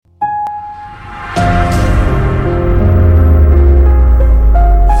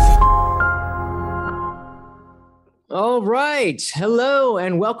right. Hello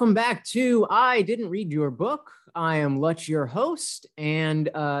and welcome back to I Didn't Read Your Book. I am Lutch, your host. And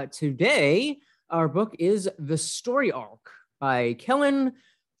today our book is The Story Arc by Kellen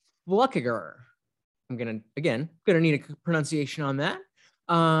Fluckiger. I'm going to need a pronunciation on that.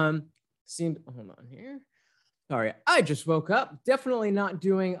 Hold on here. Sorry, I just woke up. Definitely not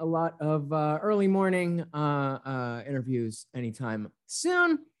doing a lot of early morning interviews anytime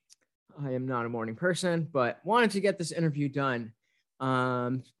soon. I am not a morning person, but wanted to get this interview done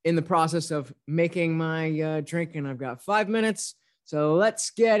in the process of making my drink, and I've got 5 minutes, so let's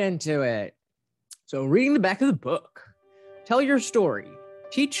get into it. So reading the back of the book, tell your story,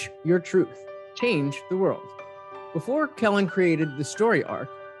 teach your truth, change the world. Before Kellen created the story arc,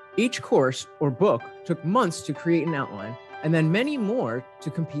 each course or book took months to create an outline, and then many more to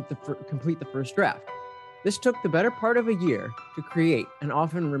complete the first draft. This took the better part of a year to create and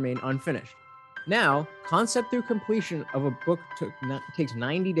often remain unfinished. Now, concept through completion of a book takes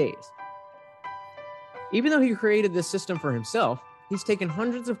 90 days. Even though he created this system for himself, he's taken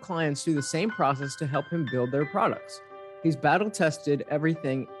hundreds of clients through the same process to help him build their products. He's battle-tested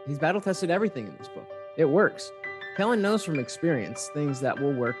everything in this book. It works. Kellen knows from experience things that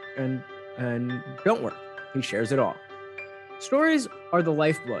will work and don't work. He shares it all. Stories are the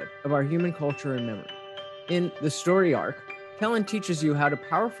lifeblood of our human culture and memory. In The Story Arc, Kellen teaches you how to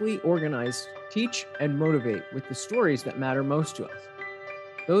powerfully organize, teach, and motivate with the stories that matter most to us.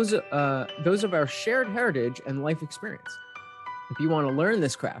 Those of our shared heritage and life experience. If you want to learn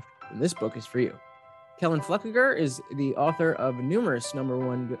this craft, then this book is for you. Kellen Fluckiger is the author of numerous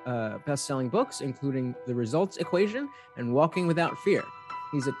 #1 best-selling books, including The Results Equation and Walking Without Fear.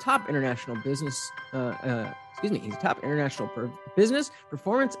 He's a top international business, business,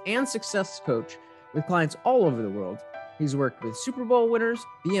 performance, and success coach with clients all over the world. He's worked with Super Bowl winners,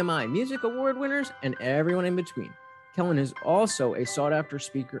 BMI Music Award winners, and everyone in between. Kellen is also a sought-after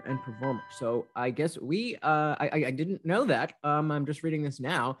speaker and performer. So I guess I didn't know that. I'm just reading this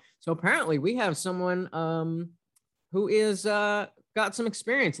now. So apparently we have someone who is got some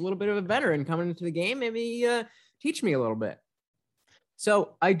experience, a little bit of a veteran coming into the game. Maybe teach me a little bit.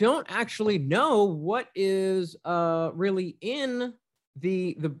 So I don't actually know what is really in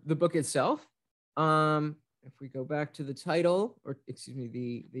the book itself. If we go back to the title, or excuse me,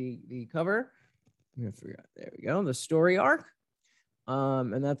 the cover, I'm gonna figure out. There we go, The Story Arc,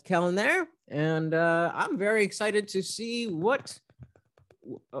 and that's Kellen there, and I'm very excited to see what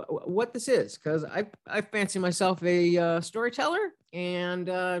this is, because I fancy myself a storyteller, and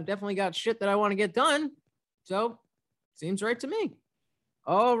definitely got shit that I want to get done. So seems right to me.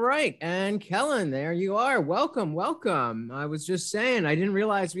 All right, and Kellen, there you are. Welcome. I was just saying, I didn't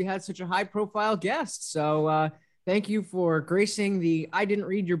realize we had such a high-profile guest. So thank you for gracing the I Didn't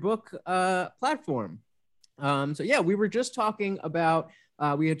Read Your Book platform. So yeah, we were just talking about,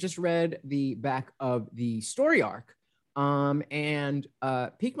 we had just read the back of the story arc, and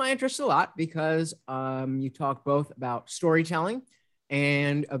piqued my interest a lot because you talk both about storytelling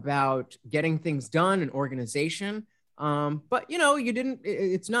and about getting things done and organization. But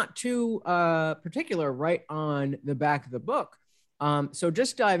it's not too particular right on the back of the book. So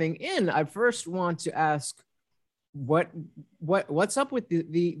just diving in, I first want to ask what's up with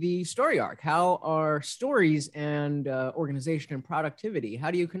the story arc? How are stories and organization and productivity?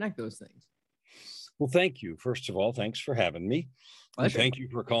 How do you connect those things? Well, thank you. First of all, thanks for having me. Pleasure. Thank you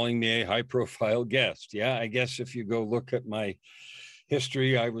for calling me a high-profile guest. Yeah, I guess if you go look at my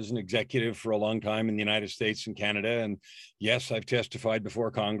history, I was an executive for a long time in the United States and Canada. And yes, I've testified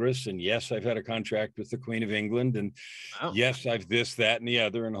before Congress. And yes, I've had a contract with the Queen of England. And wow. Yes, I've this, that, and the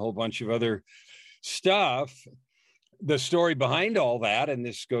other, and a whole bunch of other stuff. The story behind all that, and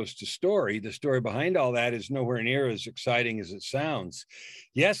this goes to story, the story behind all that is nowhere near as exciting as it sounds.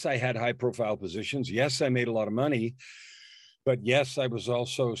 Yes, I had high-profile positions. Yes, I made a lot of money. But yes, I was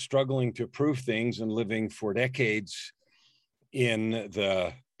also struggling to prove things and living for decades in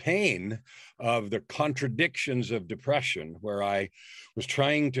the pain of the contradictions of depression, where I was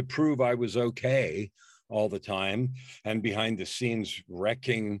trying to prove I was okay all the time and behind the scenes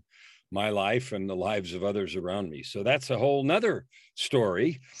wrecking my life and the lives of others around me. So that's a whole nother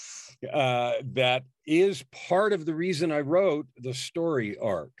story that is part of the reason I wrote The Story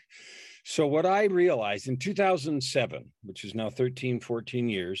Arc. So what I realized in 2007, which is now 14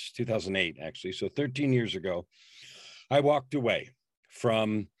 years, 2008 actually, so 13 years ago, I walked away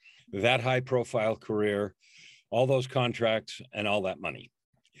from that high-profile career, all those contracts, and all that money.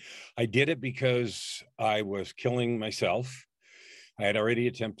 I did it because I was killing myself. I had already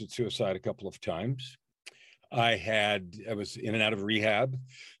attempted suicide a couple of times. I was in and out of rehab,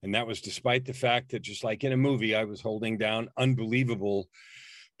 and that was despite the fact that, just like in a movie, I was holding down unbelievable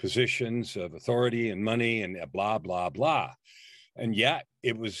positions of authority and money and blah, blah, blah. And yet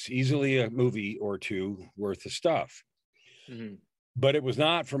it was easily a movie or two worth of stuff. Mm-hmm. But it was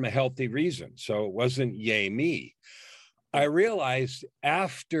not from a healthy reason. So it wasn't yay me. I realized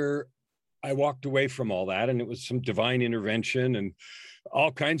after I walked away from all that, and it was some divine intervention and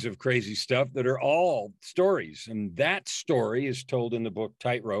all kinds of crazy stuff that are all stories. And that story is told in the book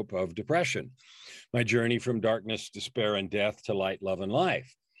Tightrope of Depression, my journey from darkness, despair, and death to light, love, and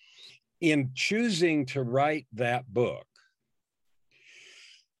life. In choosing to write that book,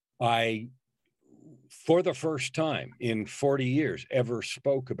 I, for the first time in 40 years, ever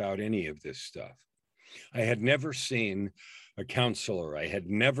spoke about any of this stuff. I had never seen a counselor. I had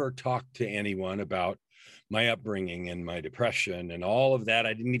never talked to anyone about my upbringing and my depression and all of that.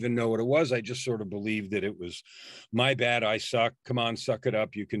 I didn't even know what it was. I just sort of believed that it was my bad. I suck. Come on, suck it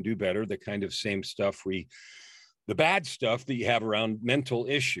up. You can do better. The kind of same stuff the bad stuff that you have around mental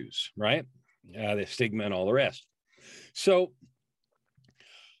issues, right? The stigma and all the rest. So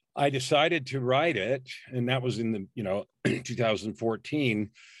I decided to write it, and that was in the 2014,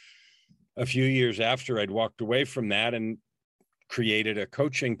 a few years after I'd walked away from that and created a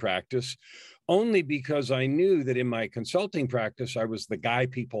coaching practice, only because I knew that in my consulting practice, I was the guy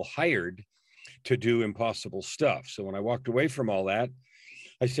people hired to do impossible stuff. So when I walked away from all that,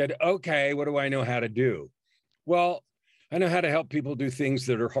 I said, okay, what do I know how to do? Well, I know how to help people do things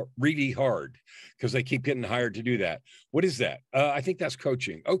that are really hard because they keep getting hired to do that. What is that? I think that's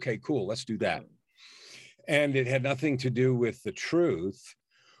coaching. Okay, cool. Let's do that. And it had nothing to do with the truth,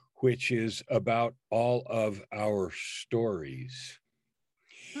 which is about all of our stories.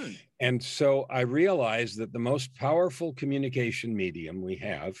 And so I realized that the most powerful communication medium we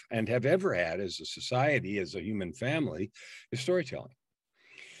have and have ever had as a society, as a human family, is storytelling.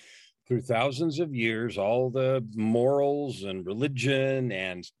 Through thousands of years, all the morals and religion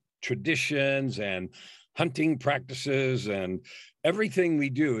and traditions and hunting practices and everything we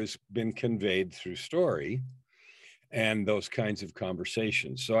do has been conveyed through story and those kinds of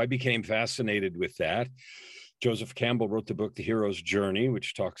conversations. So I became fascinated with that. Joseph Campbell wrote the book, The Hero's Journey,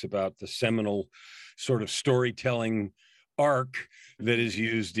 which talks about the seminal sort of storytelling arc that is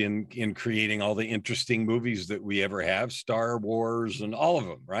used in creating all the interesting movies that we ever have, Star Wars and all of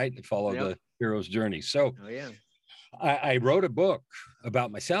them, right? They follow the hero's journey. So I wrote a book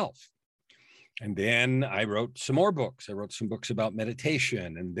about myself. And then I wrote some more books. I wrote some books about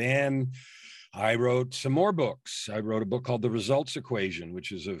meditation. And then I wrote some more books. I wrote a book called The Results Equation,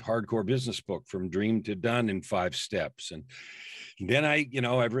 which is a hardcore business book from dream to done in 5 steps. And then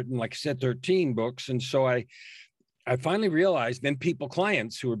I've written, like I said, 13 books. And so I finally realized, then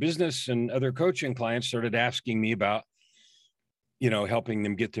clients who are business and other coaching clients started asking me about, helping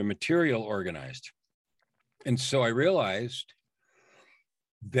them get their material organized. And so I realized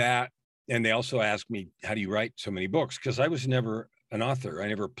that, and they also asked me, how do you write so many books? Because I was never an author. I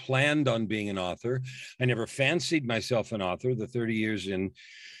never planned on being an author. I never fancied myself an author. The 30 years in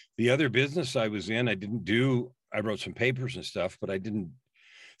the other business I was in, I wrote some papers and stuff, but I didn't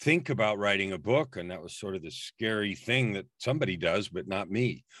think about writing a book. And that was sort of the scary thing that somebody does, but not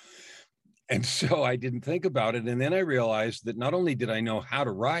me. And so I didn't think about it. And then I realized that not only did I know how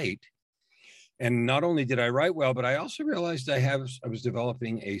to write, and not only did I write well, but I also realized I was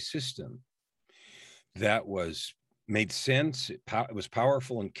developing a system that made sense. It was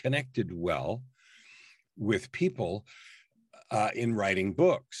powerful and connected well with people in writing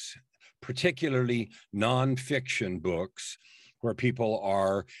books, particularly nonfiction books, where people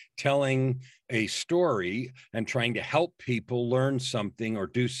are telling a story and trying to help people learn something or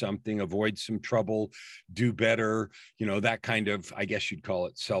do something, avoid some trouble, do better, that kind of, I guess you'd call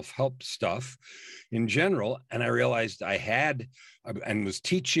it self-help stuff in general. And I realized I had and was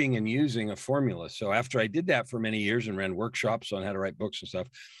teaching and using a formula. So after I did that for many years and ran workshops on how to write books and stuff,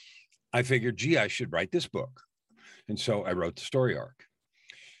 I figured, I should write this book. And so I wrote the story arc.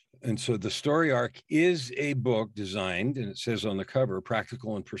 And so the story arc is a book designed, and it says on the cover,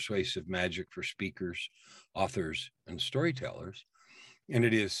 practical and persuasive magic for speakers, authors, and storytellers. And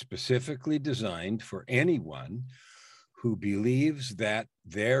it is specifically designed for anyone who believes that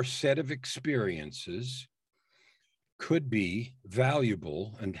their set of experiences could be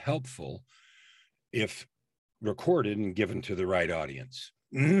valuable and helpful if recorded and given to the right audience.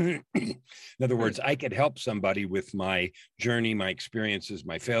 In other words, I could help somebody with my journey, my experiences,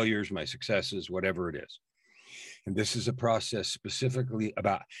 my failures, my successes, whatever it is. And this is a process specifically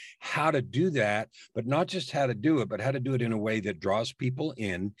about how to do that, but not just how to do it, but how to do it in a way that draws people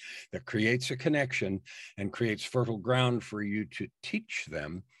in, that creates a connection and creates fertile ground for you to teach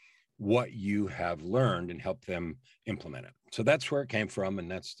them what you have learned and help them implement it. So that's where it came from,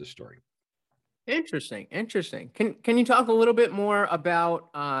 and that's the story. Interesting. Can you talk a little bit more about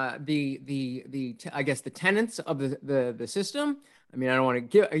I guess the tenets of the system? I mean, I don't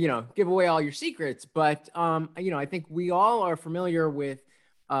want to give away all your secrets, but I think we all are familiar with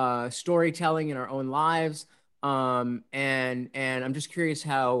storytelling in our own lives. And I'm just curious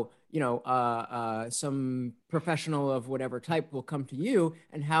how some professional of whatever type will come to you,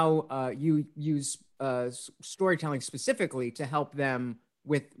 and how you use storytelling specifically to help them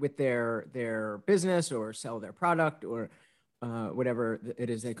with their business, or sell their product, or whatever it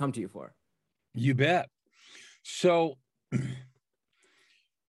is they come to you for. You bet. So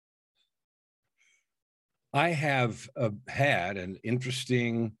I have had an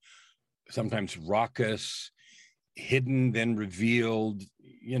interesting, sometimes raucous, hidden then revealed,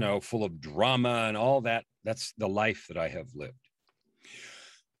 full of drama and all that. That's the life that I have lived.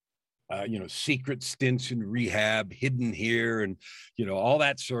 Secret stints in rehab, hidden here, and all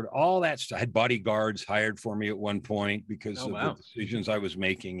that stuff. I had bodyguards hired for me at one point because of the decisions I was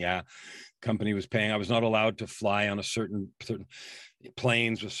making. Yeah, company was paying. I was not allowed to fly on certain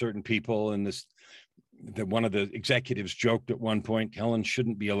planes with certain people, and one of the executives joked at one point, Helen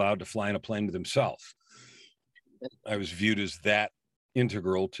shouldn't be allowed to fly in a plane with himself. I was viewed as that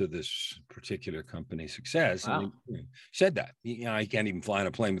integral to this particular company's success. Wow. And he said that, he can't even fly on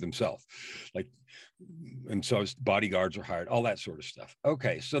a plane with himself. And so his bodyguards are hired, all that sort of stuff.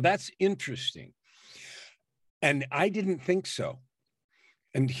 Okay. So that's interesting. And I didn't think so.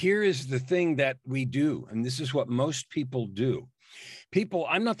 And here is the thing that we do. And this is what most people do.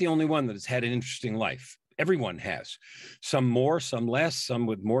 I'm not the only one that has had an interesting life. Everyone has, some more, some less, some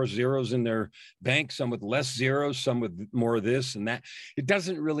with more zeros in their bank, some with less zeros, some with more of this and that. It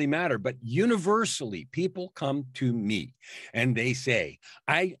doesn't really matter. But universally, people come to me and they say,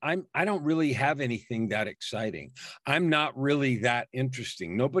 I don't really have anything that exciting. I'm not really that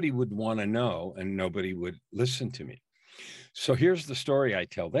interesting. Nobody would want to know, and nobody would listen to me. So here's the story I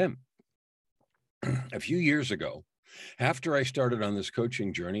tell them. A few years ago, after I started on this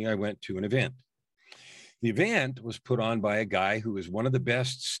coaching journey, I went to an event. The event was put on by a guy who is one of the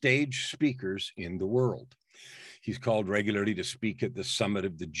best stage speakers in the world. He's called regularly to speak at the summit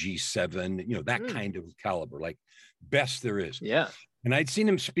of the G7, that kind of caliber, like best there is. Yeah. And I'd seen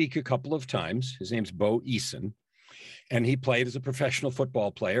him speak a couple of times. His name's Bo Eason. And he played as a professional football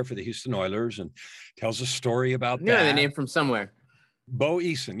player for the Houston Oilers, and tells a story about that. Yeah, the name from somewhere. Bo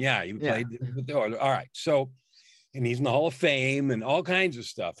Eason. Yeah, he played with the Oilers. All right. So, and he's in the Hall of Fame and all kinds of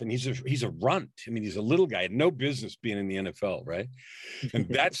stuff. And he's a runt. I mean, he's a little guy, had no business being in the NFL, right? And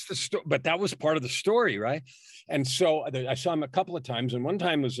that's the story. But that was part of the story, right? And so I saw him a couple of times. And one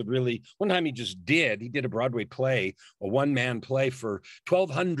time he did a Broadway play, a one-man play for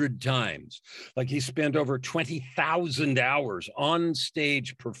 1,200 times. Like, he spent over 20,000 hours on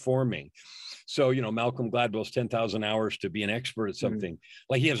stage performing. So, Malcolm Gladwell's 10,000 hours to be an expert at something.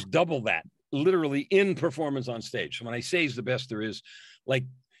 Like, he has double that, literally in performance on stage. So when I say he's the best there is,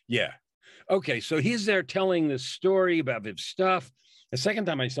 yeah. Okay, so he's there telling this story about his stuff. The second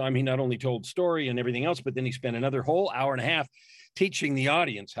time I saw him, he not only told story and everything else, but then he spent another whole hour and a half teaching the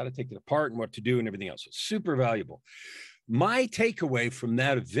audience how to take it apart and what to do and everything else. It's super valuable. My takeaway from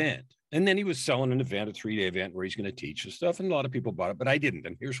that event, and then he was selling an event, a 3-day event where he's going to teach and stuff, and a lot of people bought it, but I didn't.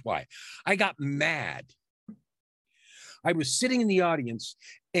 And here's why. I got mad. I was sitting in the audience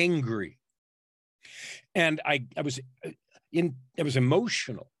angry. And I was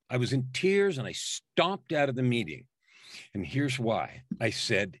emotional. I was in tears, and I stomped out of the meeting. And here's why. I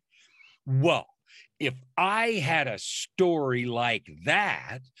said, well, if I had a story like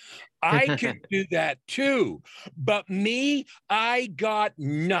that, I could do that too. But me, I got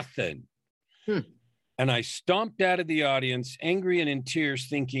nothing. And I stomped out of the audience, angry and in tears,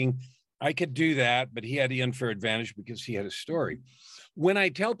 thinking I could do that, but he had the unfair advantage because he had a story. When I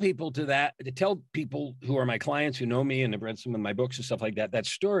tell people to tell people who are my clients, who know me and have read some of my books and stuff like that, that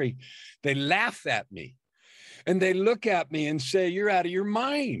story, they laugh at me and they look at me and say, you're out of your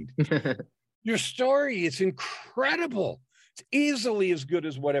mind. Your story is incredible. It's easily as good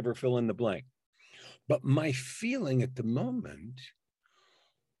as whatever, fill in the blank. But my feeling at the moment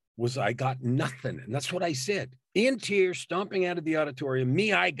was I got nothing. And that's what I said. In tears, stomping out of the auditorium,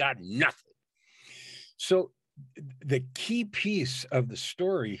 me, I got nothing. So the key piece of the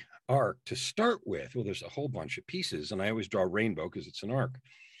story arc to start with, well, there's a whole bunch of pieces, and I always draw rainbow because it's an arc.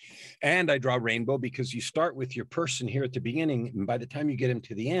 And I draw rainbow because you start with your person here at the beginning, and by the time you get them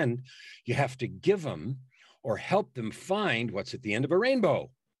to the end, you have to give them or help them find what's at the end of a rainbow.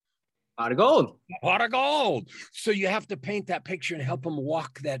 Pot of gold. Pot of gold. So you have to paint that picture and help them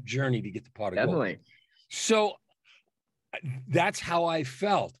walk that journey to get the pot of gold. Definitely. So that's how I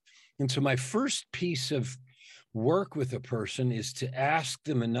felt. And so my first piece of work with a person is to ask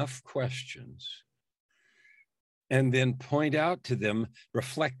them enough questions and then point out to them,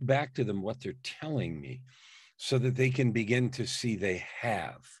 reflect back to them what they're telling me so that they can begin to see they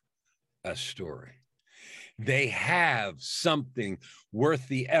have a story. They have something worth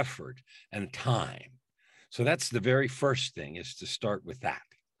the effort and time. So that's the very first thing, is to start with that.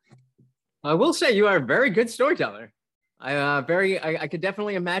 I will say you are a very good storyteller. I could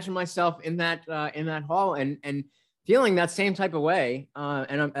definitely imagine myself in that hall and feeling that same type of way.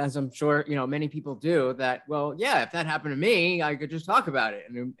 And as I'm sure, many people do, that, well, yeah, if that happened to me, I could just talk about it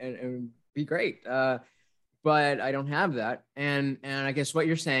and be great. But I don't have that. And I guess what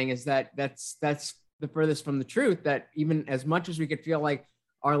you're saying is that that's the furthest from the truth, that even as much as we could feel like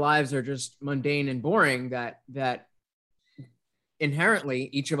our lives are just mundane and boring, that inherently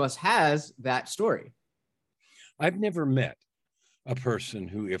each of us has that story. I've never met a person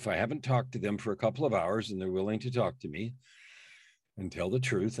who, if I haven't talked to them for a couple of hours and they're willing to talk to me and tell the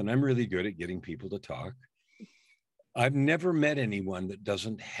truth, and I'm really good at getting people to talk, I've never met anyone that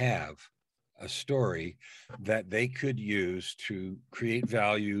doesn't have a story that they could use to create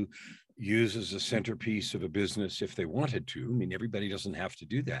value, use as a centerpiece of a business if they wanted to. I mean, everybody doesn't have to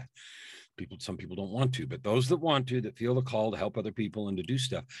do that. Some people don't want to, but those that want to, that feel the call to help other people and to do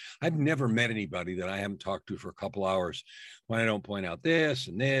stuff. I've never met anybody that I haven't talked to for a couple hours when I don't point out this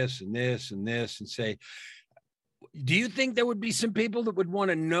and this and this and this and say, do you think there would be some people that would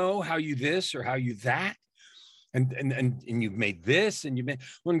want to know how you this or how you that? And you've made this, and you've made.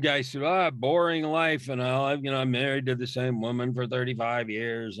 One guy said, boring life, and I'm married to the same woman for 35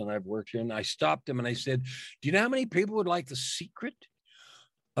 years, and I've worked here. And I stopped him and I said, do you know how many people would like the secret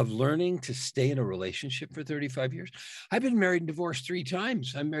of learning to stay in a relationship for 35 years? I've been married and divorced 3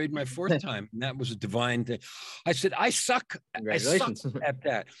 times. I'm married my 4th time, and that was a divine thing. I said, I suck at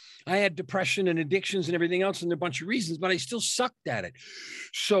that. I had depression and addictions and everything else, and a bunch of reasons, but I still sucked at it.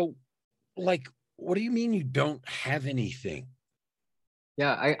 So, what do you mean you don't have anything?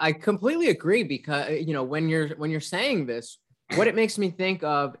 Yeah, I completely agree, because when you're saying this, what it makes me think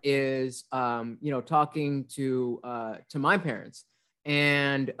of is talking to my parents,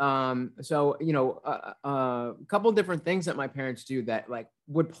 and so a couple different things that my parents do that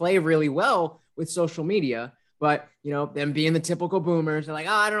would play really well with social media, but them being the typical boomers, they're like,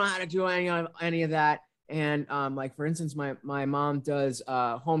 oh, I don't know how to do any of that. And for instance, my mom does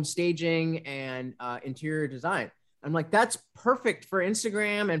home staging and interior design. I'm like, that's perfect for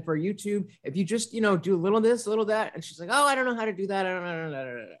Instagram and for YouTube. If you just, do a little this, a little that. And she's like, oh, I don't know how to do that. I don't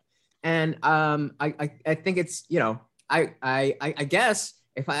know. And I think it's, I guess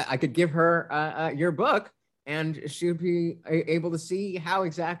if I could give her your book, and she would be able to see how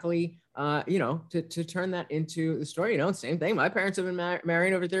exactly, to turn that into the story. Same thing. My parents have been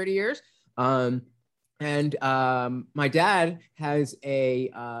married over 30 years. And my dad has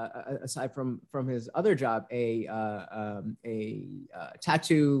aside from his other job, a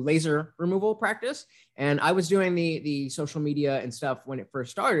tattoo laser removal practice. And I was doing the social media and stuff when it first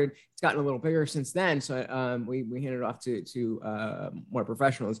started. It's gotten a little bigger since then. So we handed it off to more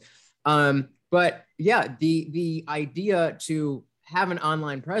professionals. But yeah, the idea to have an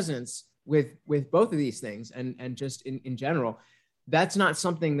online presence with both of these things and just in general, that's not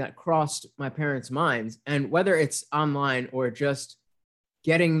something that crossed my parents' minds. And whether it's online or just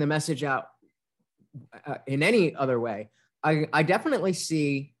getting the message out in any other way, I definitely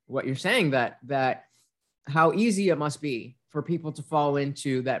see what you're saying, that how easy it must be for people to fall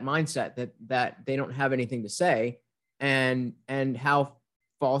into that mindset that they don't have anything to say, and how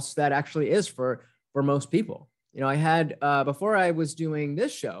false that actually is for most people. I had before I was doing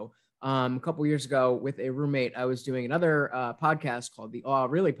this show, a couple years ago with a roommate, I was doing another podcast called the Aw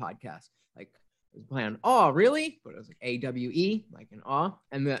Really podcast. I was playing Aw Really, but it was like AWE, like an awe.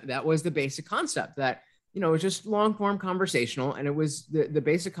 And that was the basic concept, that, it was just long form conversational. And it was the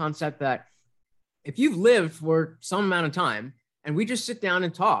basic concept that if you've lived for some amount of time and we just sit down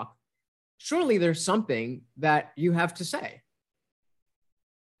and talk, surely there's something that you have to say.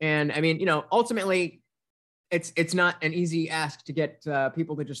 And I mean, ultimately, it's not an easy ask to get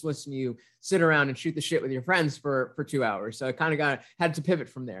people to just listen to you sit around and shoot the shit with your friends for 2 hours. So I kind of had to pivot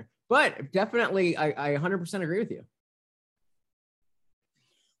from there. But definitely, I 100% agree with you.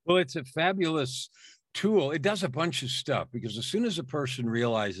 Well, it's a fabulous tool, it does a bunch of stuff, because as soon as a person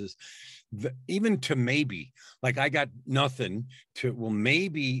realizes that, even to maybe, like I got nothing, to, well,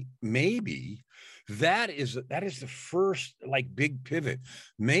 maybe, that is the first like big pivot,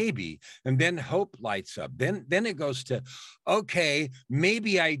 maybe. And then hope lights up. Then it goes to, okay,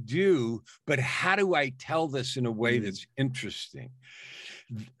 maybe I do, but how do I tell this in a way that's interesting?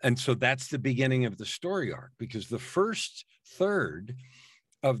 And so that's the beginning of the story arc, because the first third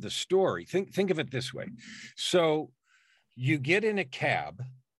of the story, think of it this way. So you get in a cab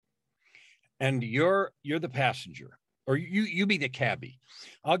and you're the passenger, or you be the cabbie.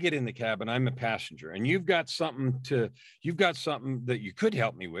 I'll get in the cab and I'm a passenger, and you've got something that you could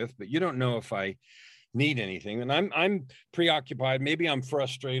help me with, but you don't know if I need anything. And I'm preoccupied, maybe I'm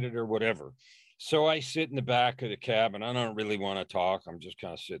frustrated or whatever. So I sit in the back of the cab and I don't really want to talk. I'm just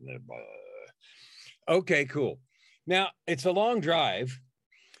kind of sitting there. Okay, cool. Now it's a long drive.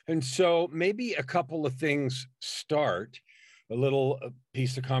 And so maybe a couple of things start, a little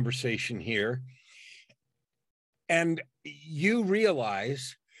piece of conversation here. And you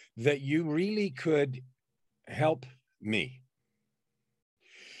realize that you really could help me.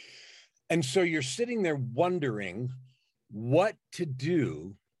 And so you're sitting there wondering what to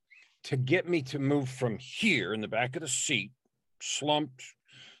do to get me to move from here in the back of the seat, slumped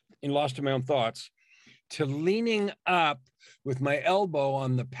and lost in my own thoughts, to leaning up with my elbow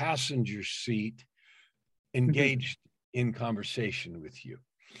on the passenger seat, engaged in conversation with you.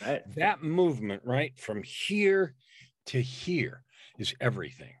 Right. That movement, right, from here to here is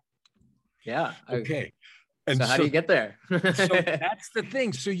everything. Yeah. Okay. And so how do you get there? So that's the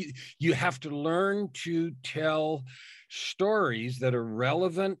thing. So you have to learn to tell stories that are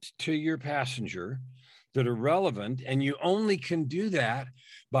relevant to your passenger, that are relevant, and you only can do that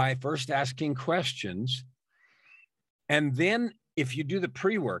by first asking questions. And then if you do the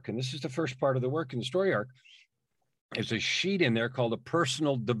pre-work, and this is the first part of the work in the story arc, there's a sheet in there called a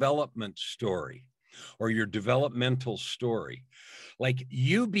personal development story, or your developmental story. Like,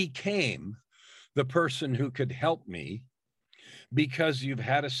 you became the person who could help me because you've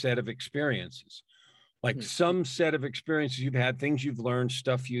had a set of experiences, like some set of experiences you've had, things you've learned,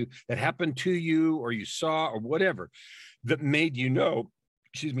 stuff that happened to you or you saw or whatever, that made you know,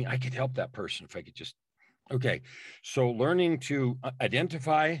 I could help that person if I could just, okay. So learning to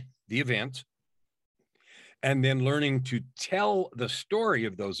identify the events, and then learning to tell the story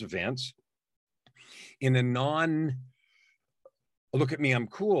of those events in a look at me, I'm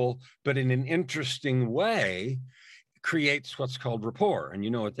cool, but in an interesting way, creates what's called rapport. And you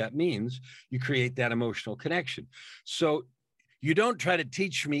know what that means. You create that emotional connection. So you don't try to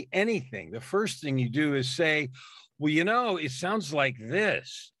teach me anything. The first thing you do is say, well, it sounds like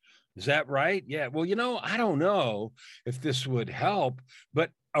this. Is that right? Yeah. Well, I don't know if this would help,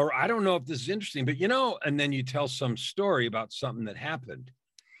 or I don't know if this is interesting, but and then you tell some story about something that happened.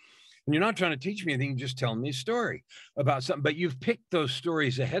 And you're not trying to teach me anything, just telling me a story about something. But you've picked those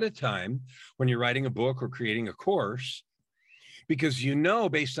stories ahead of time when you're writing a book or creating a course, because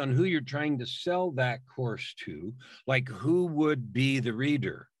based on who you're trying to sell that course to, like who would be the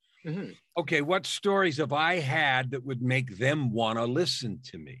reader. Mm-hmm. Okay, what stories have I had that would make them want to listen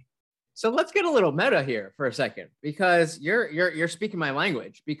to me? So let's get a little meta here for a second, because you're speaking my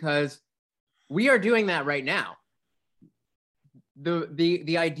language, because we are doing that right now.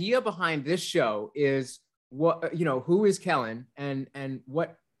 The idea behind this show is what, who is Kellen, and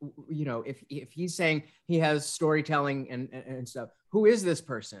what, if he's saying he has storytelling and stuff, who is this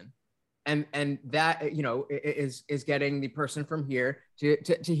person? And that, is getting the person from here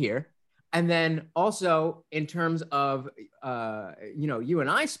to here. And then also in terms of, you and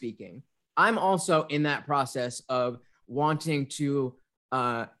I speaking, I'm also in that process of wanting to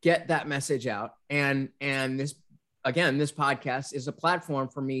get that message out. And this, again, this podcast is a platform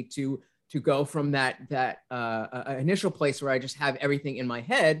for me to go from that initial place where I just have everything in my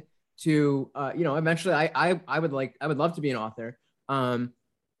head to, eventually I would love to be an author. But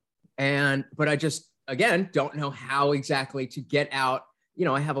I just, again, don't know how exactly to get out.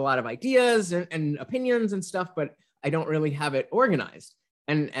 I have a lot of ideas and opinions and stuff, but I don't really have it organized.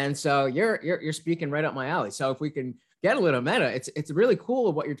 And so you're speaking right up my alley. So if we can get a little meta, it's really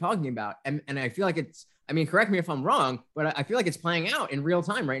cool what you're talking about. And I feel like correct me if I'm wrong, but I feel like it's playing out in real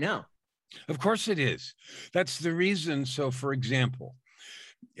time right now. Of course it is. That's the reason. So for example,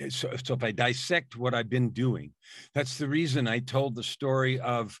 So if I dissect what I've been doing, that's the reason I told the story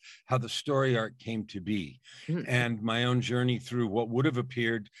of how the story arc came to be, and my own journey through what would have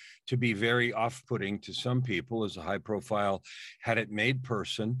appeared to be very off-putting to some people as a high-profile, had it made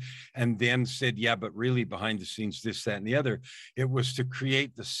person, and then said, yeah, but really behind the scenes, this, that, and the other. It was to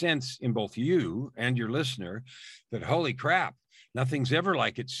create the sense in both you and your listener that, holy crap, nothing's ever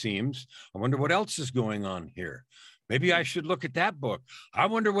like it seems. I wonder what else is going on here. Maybe I should look at that book. I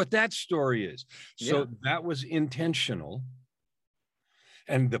wonder what that story is. So that was intentional.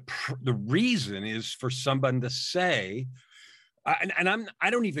 And the reason is for someone to say, I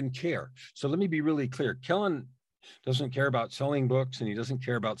don't even care. So let me be really clear. Kellen doesn't care about selling books, and he doesn't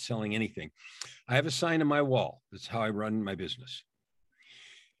care about selling anything. I have a sign on my wall. That's how I run my business.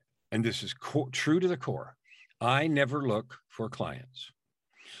 And this is true to the core. I never look for clients.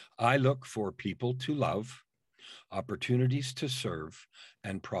 I look for people to love, opportunities to serve,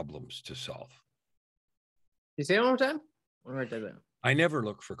 and problems to solve. You say it one more time? I'll write that down. I never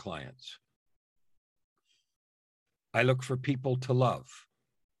look for clients. I look for people to love,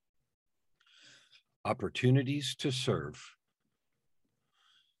 opportunities to serve,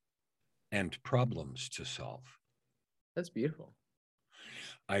 and problems to solve. That's beautiful.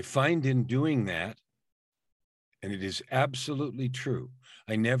 I find in doing that, and it is absolutely true,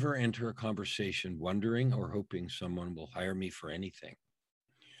 I never enter a conversation wondering or hoping someone will hire me for anything.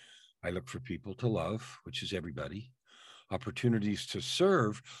 I look for people to love, which is everybody, opportunities to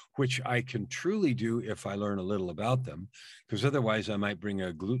serve, which I can truly do if I learn a little about them, because otherwise I might bring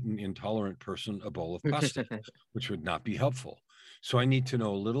a gluten intolerant person a bowl of pasta, which would not be helpful. So I need to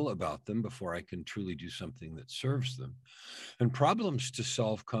know a little about them before I can truly do something that serves them. And problems to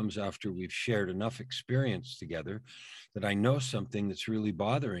solve comes after we've shared enough experience together that I know something that's really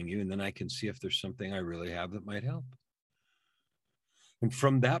bothering you, and then I can see if there's something I really have that might help. And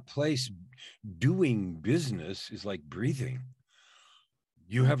from that place, doing business is like breathing.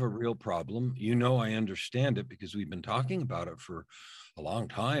 You have a real problem. You know, I understand it because we've been talking about it for a long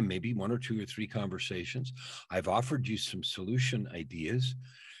time, maybe 1 or 2 or 3 conversations. I've offered you some solution ideas,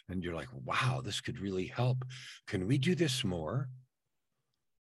 and you're like, wow, this could really help. Can we do this more?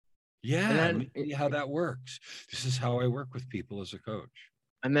 Yeah, let me see how that works. This is how I work with people as a coach.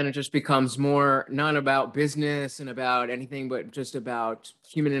 And then it just becomes more not about business and about anything, but just about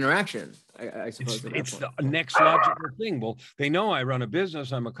human interaction, I suppose. It's the next logical thing. Well, they know I run a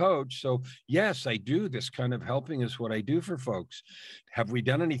business. I'm a coach. So yes, I do this kind of helping is what I do for folks. Have we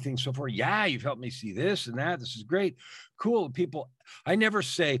done anything so far? Yeah, you've helped me see this and that. This is great. Cool. People, I never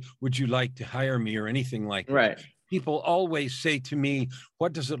say, would you like to hire me or anything like that. Right. People always say to me,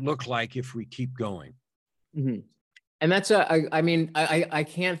 what does it look like if we keep going? Mm-hmm. And that's I mean, I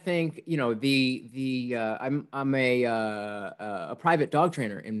can't think, you know, I'm a private dog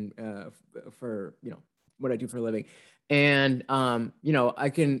trainer in for, you know, what I do for a living. And, you know,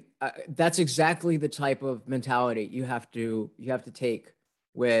 that's exactly the type of mentality you have to take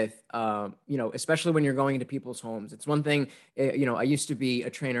with, you know, especially when you're going into people's homes. It's one thing, you know, I used to be a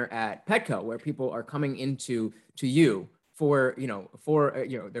trainer at Petco where people are coming into you for, you know,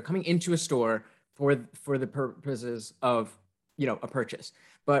 they're coming into a store for the purposes of, you know, a purchase.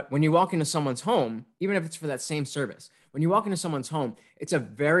 But when you walk into someone's home, even if it's for that same service, when you walk into someone's home, it's a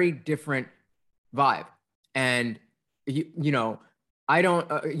very different vibe. And you know, I don't,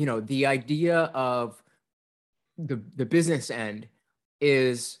 you know, the idea of the business end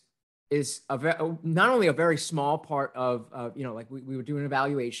is not only a very small part of, you know, like we would do an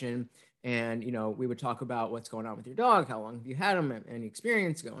evaluation, and, you know, we would talk about what's going on with your dog, how long have you had him, any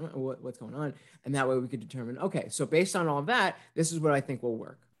experience going on, what's going on. And that way we could determine, okay, so based on all of that, this is what I think will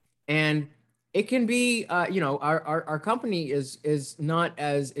work. And it can be, you know, our company is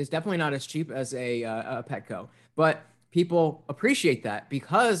definitely not as cheap as a Petco, but people appreciate that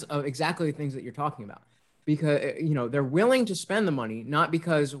because of exactly the things that you're talking about. Because, you know, they're willing to spend the money, not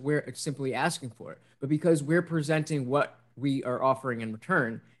because we're simply asking for it, but because we're presenting what we are offering in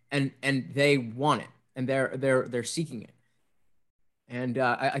return. And they want it, and they're seeking it. And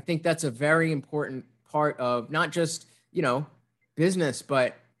I think that's a very important part of not just, you know, business,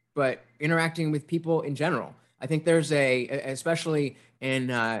 but interacting with people in general. I think there's especially in,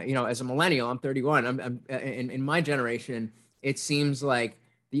 you know, as a millennial, I'm 31. I'm in my generation, it seems like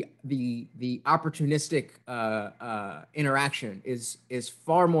the opportunistic interaction is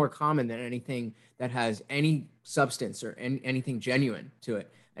far more common than anything that has any substance or anything genuine to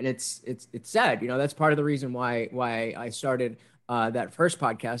it. And it's sad, you know. That's part of the reason why I started that first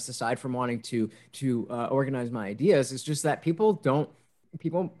podcast. Aside from wanting to organize my ideas, is just that people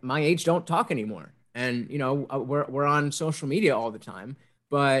my age don't talk anymore. And, you know, we're on social media all the time,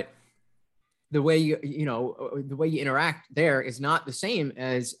 but the way the way you interact there is not the same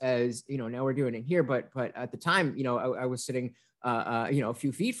as now we're doing it here, but at the time, I was sitting a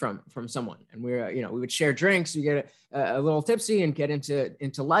few feet from someone, and we would share drinks, we get a little tipsy and get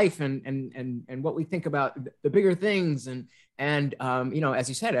into life and what we think about the bigger things, and as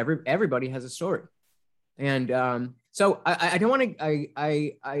you said, everybody has a story. And so I don't want to.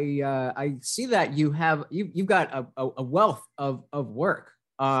 I see that you've got a wealth of work,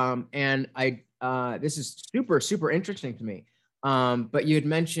 and this is super interesting to me. But you had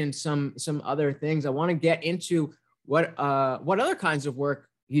mentioned some other things. I want to get into what other kinds of work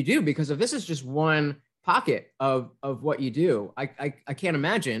you do, because if this is just one pocket of what you do, I can't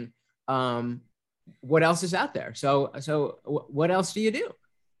imagine what else is out there. So what else do you do?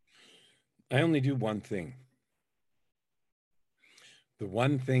 I only do one thing. The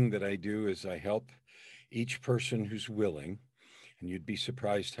one thing that I do is I help each person who's willing, and you'd be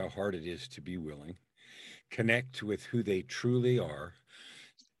surprised how hard it is to be willing, connect with who they truly are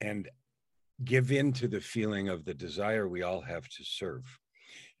and give in to the feeling of the desire we all have to serve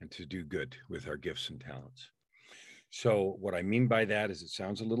and to do good with our gifts and talents. So what I mean by that is, it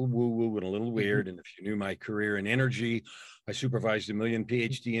sounds a little woo-woo and a little weird. And if you knew my career in energy, I supervised 1 million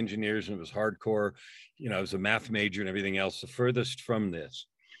PhD engineers, and it was hardcore. I was a math major and everything else, the furthest from this.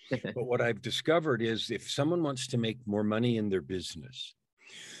 But what I've discovered is, if someone wants to make more money in their business,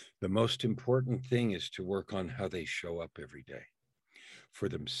 the most important thing is to work on how they show up every day for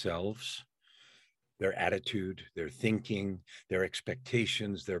themselves, their attitude, their thinking, their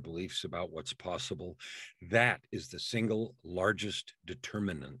expectations, their beliefs about what's possible. That is the single largest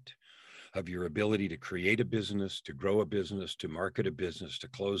determinant of your ability to create a business, to grow a business, to market a business, to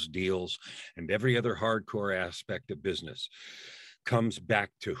close deals, and every other hardcore aspect of business comes back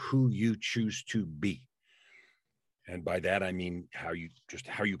to who you choose to be. And by that, I mean how you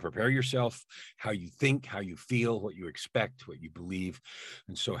prepare yourself, how you think, how you feel, what you expect, what you believe.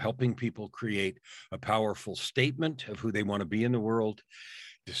 And so helping people create a powerful statement of who they want to be in the world,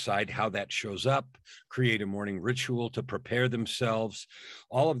 decide how that shows up, create a morning ritual to prepare themselves.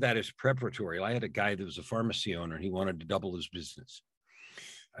 All of that is preparatory. I had a guy that was a pharmacy owner, and he wanted to double his business.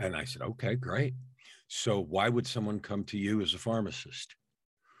 And I said, okay, great. So why would someone come to you as a pharmacist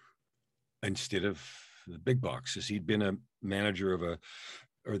instead of the big boxes? He'd been a manager of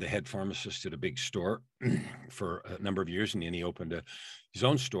or the head pharmacist at a big store for a number of years. And then he opened his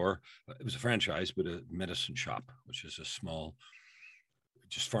own store. It was a franchise, but a medicine shop, which is a small,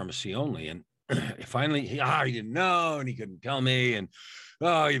 just pharmacy only. And finally, he didn't know, and he couldn't tell me. And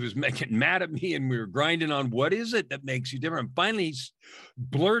he was getting mad at me, and we were grinding on what is it that makes you different. And finally, he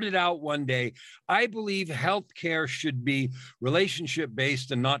blurted out one day, I believe healthcare should be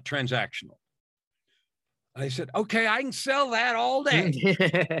relationship-based and not transactional. I said, okay, I can sell that all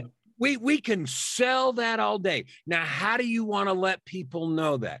day. We can sell that all day. Now, how do you want to let people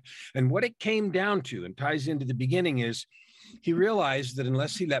know that? And what it came down to, and ties into the beginning, is he realized that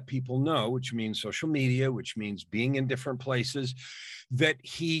unless he let people know, which means social media, which means being in different places, that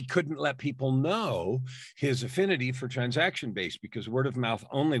he couldn't let people know his affinity for transaction-based, because word of mouth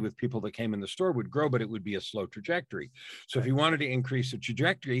only with people that came in the store would grow, but it would be a slow trajectory. So if he wanted to increase the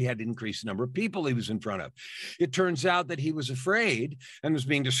trajectory, he had to increase the number of people he was in front of. It turns out that he was afraid and was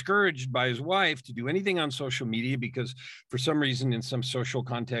being discouraged by his wife to do anything on social media, because for some reason, in some social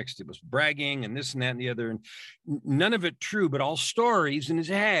context, it was bragging and this and that and the other, and none of it true, but all stories in his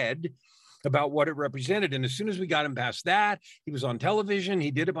head about what it represented. And as soon as we got him past that, he was on television,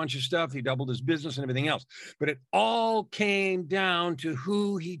 he did a bunch of stuff, he doubled his business and everything else. But it all came down to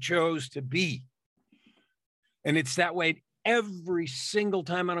who he chose to be. And it's that way every single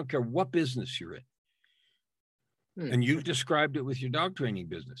time. I don't care what business you're in. And you've described it with your dog training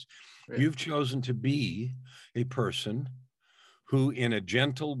business. You've chosen to be a person who, in a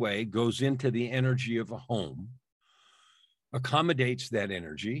gentle way, goes into the energy of a home, accommodates that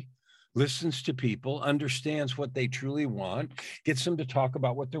energy, listens to people, understands what they truly want, gets them to talk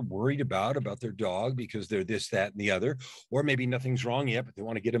about what they're worried about their dog, because they're this, that, and the other, or maybe nothing's wrong yet, but they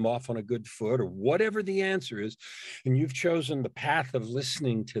want to get them off on a good foot, or whatever the answer is. And you've chosen the path of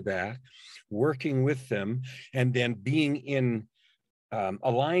listening to that, working with them, and then being in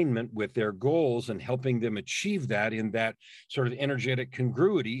alignment with their goals and helping them achieve that in that sort of energetic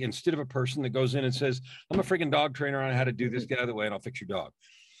congruity, instead of a person that goes in and says, I'm a freaking dog trainer, I know how to do this, get out of the way and I'll fix your dog.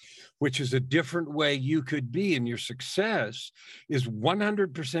 Which is a different way you could be, and your success is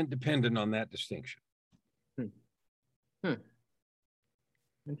 100% dependent on that distinction.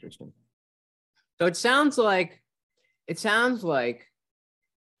 Interesting. So it sounds like, because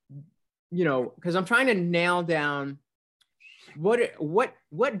I'm trying to nail down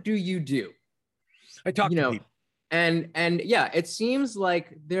what do you do? I talk to people. And yeah, it seems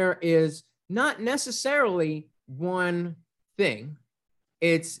like there is not necessarily one thing.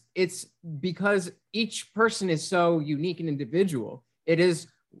 It's because each person is so unique and individual. It is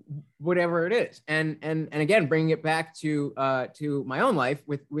whatever it is. And again, bringing it back to my own life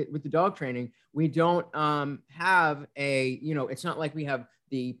with the dog training, we don't have a, it's not like we have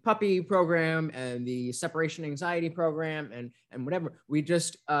the puppy program and the separation anxiety program and whatever. We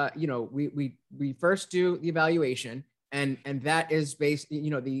just we first do the evaluation, and that is based,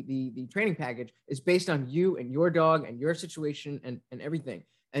 the training package is based on you and your dog and your situation and everything.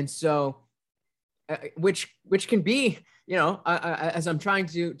 And so which can be, as I'm trying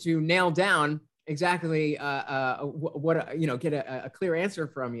to nail down exactly what get a clear answer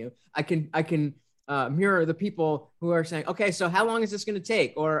from you, I can mirror the people who are saying, okay, so how long is this going to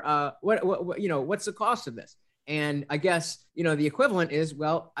take, or what what's the cost of this? And I guess the equivalent is,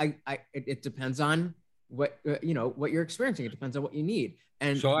 well, it depends on what what you're experiencing. It depends on what you need.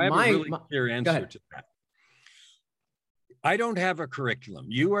 And so I have a really clear answer to that. I don't have a curriculum.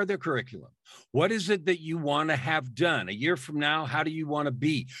 You are the curriculum. What is it that you want to have done a year from now? How do you want to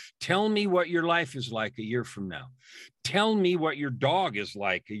be? Tell me what your life is like a year from now. Tell me what your dog is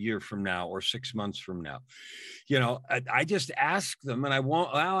like a year from now or 6 months from now. I just ask them, and I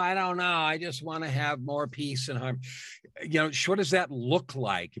don't know. I just want to have more peace and harmony. What does that look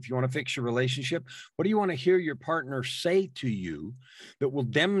like? If you want to fix your relationship, what do you want to hear your partner say to you that will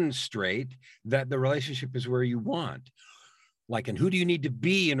demonstrate that the relationship is where you want? And who do you need to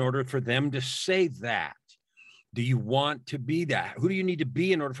be in order for them to say that? Do you want to be that? Who do you need to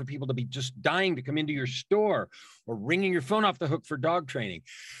be in order for people to be just dying to come into your store or ringing your phone off the hook for dog training?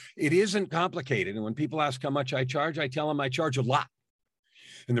 It isn't complicated. And when people ask how much I charge, I tell them I charge a lot.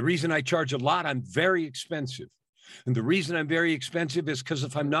 And the reason I charge a lot, I'm very expensive. And the reason I'm very expensive is because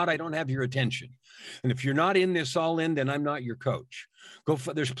if I'm not, I don't have your attention. And if you're not in this all in, then I'm not your coach.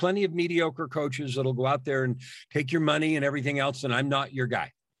 There's plenty of mediocre coaches that'll go out there and take your money and everything else, and I'm not your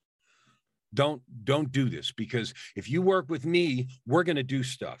guy. Don't do this, because if you work with me, we're going to do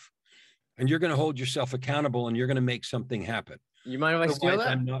stuff, and you're going to hold yourself accountable, and you're going to make something happen. You mind if I steal that?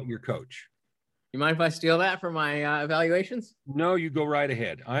 I'm not your coach. You mind if I steal that for my evaluations? No, you go right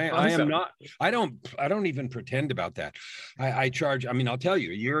ahead. I am not. I don't even pretend about that. I charge. I mean, I'll tell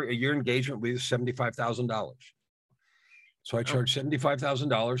you, your engagement with $75,000. So I charge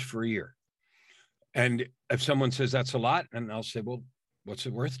 $75,000 for a year. And if someone says that's a lot, and I'll say, well, what's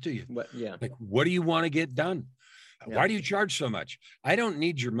it worth to you? What do you want to get done? Yeah. Why do you charge so much? I don't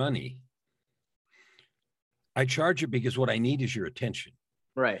need your money. I charge it because what I need is your attention.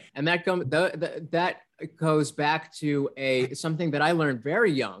 Right. And that goes back to something that I learned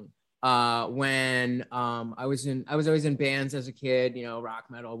very young when I was always in bands as a kid, rock,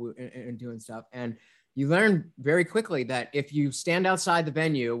 metal, and doing stuff. And you learn very quickly that if you stand outside the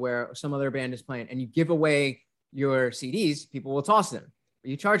venue where some other band is playing and you give away your CDs, people will toss them.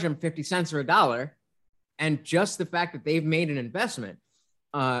 But you charge them 50 cents or $1, and just the fact that they've made an investment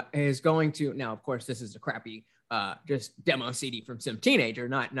is going to, now, of course, this is a crappy just demo CD from some teenager,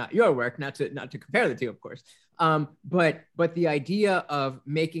 not your work, not to compare the two, of course. But the idea of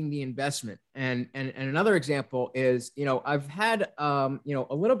making the investment, and another example is, I've had a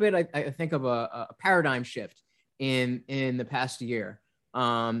little bit, I think, of a paradigm shift in the past year,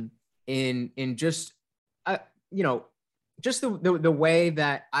 in just just the way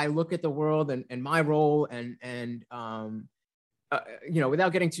that I look at the world and my role and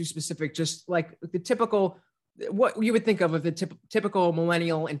without getting too specific, just like the typical, what you would think of the typical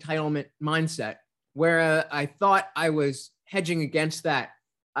millennial entitlement mindset, where I thought I was hedging against that.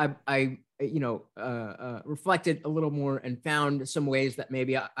 I reflected a little more and found some ways that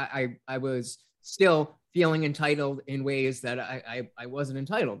maybe I was still feeling entitled in ways that I wasn't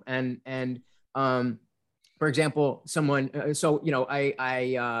entitled. And for example, someone, I was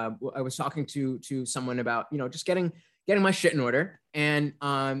talking to someone about, just getting my shit in order. And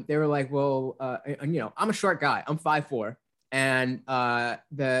they were like, well, I'm a short guy. I'm 5'4". And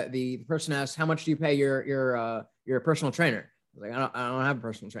the person asked, how much do you pay your personal trainer? I was like, I don't have a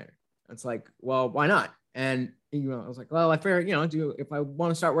personal trainer. It's like, well, why not? And I was like, well, I figured, if I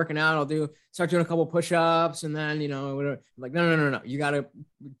want to start working out, I'll start doing a couple push-ups, and then, whatever. Like, no. You got to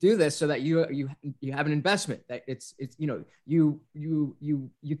do this so that you have an investment, that it's you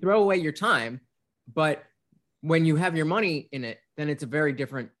throw away your time, but when you have your money in it, then it's a very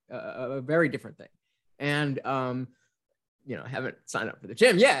different thing. And, I haven't signed up for the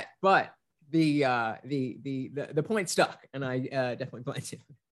gym yet, but the point stuck, and I definitely plan to.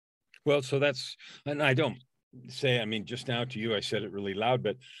 Well, and I say, I mean, just now to you, I said it really loud,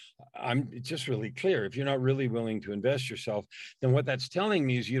 but it's just really clear. If you're not really willing to invest yourself, then what that's telling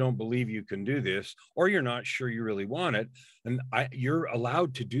me is you don't believe you can do this, or you're not sure you really want it. And you're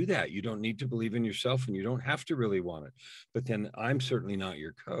allowed to do that. You don't need to believe in yourself, and you don't have to really want it. But then I'm certainly not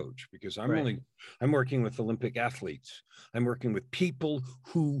your coach, because I'm working with Olympic athletes. I'm working with people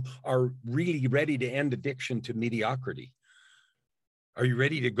who are really ready to end addiction to mediocrity. Are you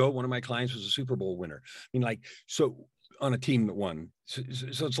ready to go? One of my clients was a Super Bowl winner. I mean, like, so on a team that won. So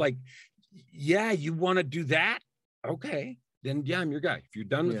it's like, yeah, you want to do that? Okay, then yeah, I'm your guy. If you're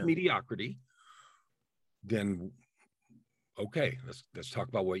done with mediocrity, then okay, let's talk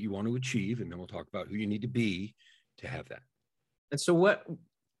about what you want to achieve, and then we'll talk about who you need to be to have that. And so what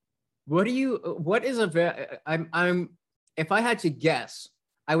is I'm if I had to guess,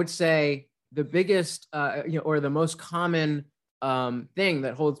 I would say the biggest or the most common thing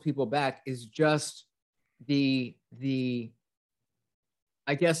that holds people back is just the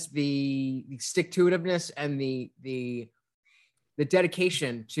I guess the stick-to-itiveness and the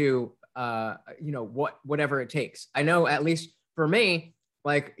dedication to whatever it takes. I know, at least for me,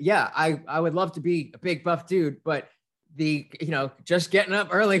 like, yeah, I would love to be a big buff dude, but just getting up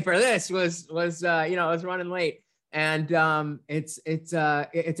early for this was I was running late, and it's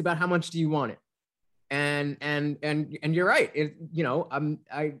about how much do you want it. And you're right.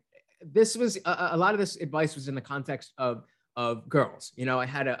 This was a lot of this advice was in the context of girls. I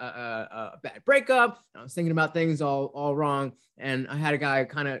had a bad breakup. I was thinking about things all wrong, and I had a guy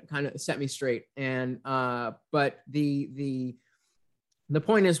kind of set me straight. And but the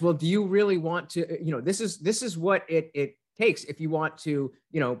point is, well, do you really want to? This is what it takes if you want to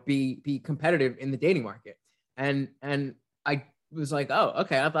be competitive in the dating market. And I was like, oh,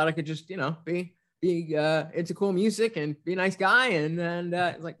 okay. I thought I could just be into cool music and be a nice guy, and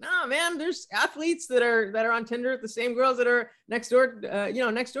it's like, no, man, there's athletes that are on Tinder with the same girls that are next door to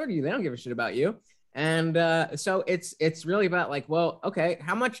you. They don't give a shit about you. And so it's really about like, well, okay,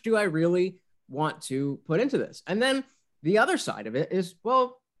 how much do I really want to put into this? And then the other side of it is,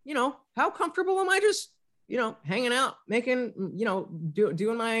 well, how comfortable am I just hanging out, making,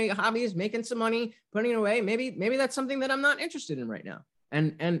 doing my hobbies, making some money, putting it away. Maybe that's something that I'm not interested in right now.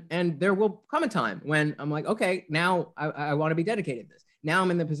 And there will come a time when I'm like, okay, now I want to be dedicated to this. Now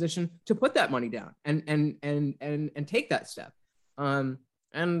I'm in the position to put that money down and take that step. So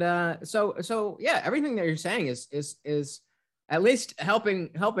yeah, everything that you're saying is at least helping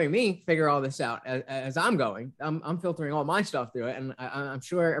me figure all this out as I'm going. I'm filtering all my stuff through it, and I'm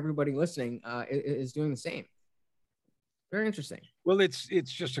sure everybody listening is doing the same. Very interesting. Well, it's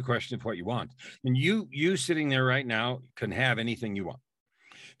just a question of what you want. And you sitting there right now can have anything you want.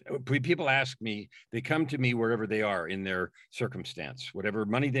 People ask me, they come to me wherever they are in their circumstance, whatever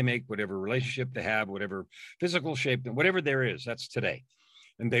money they make, whatever relationship they have, whatever physical shape, whatever there is, that's today.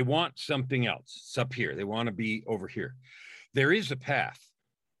 And they want something else. It's up here. They want to be over here. There is a path.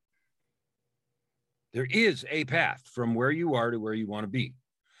 There is a path from where you are to where you want to be.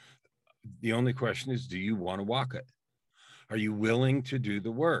 The only question is, do you want to walk it? Are you willing to do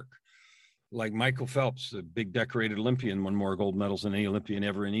the work? Like Michael Phelps, the big decorated Olympian, won more gold medals than any Olympian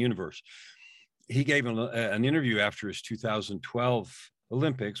ever in the universe. He gave an interview after his 2012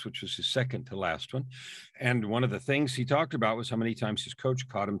 Olympics, which was his second to last one. And one of the things he talked about was how many times his coach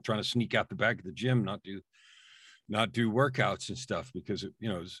caught him trying to sneak out the back of the gym, not do workouts and stuff, because it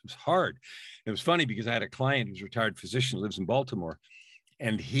was hard. It was funny because I had a client who's a retired physician, lives in Baltimore,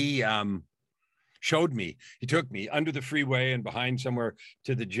 and he took me under the freeway and behind somewhere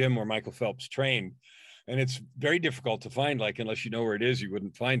to the gym where Michael Phelps trained. And it's very difficult to find, like, unless you know where it is, you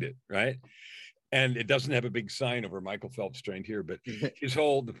wouldn't find it, right? And it doesn't have a big sign over Michael Phelps trained here, but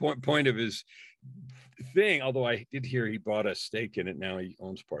the point of his thing, although I did hear he bought a stake in it, now he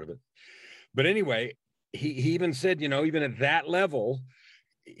owns part of it. But anyway, he even said, even at that level,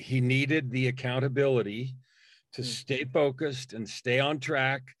 he needed the accountability to stay focused and stay on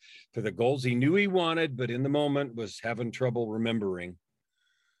track for the goals he knew he wanted, but in the moment was having trouble remembering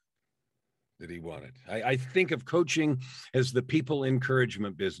that he wanted. I think of coaching as the people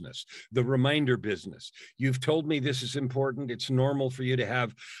encouragement business, the reminder business. You've told me this is important. It's normal for you to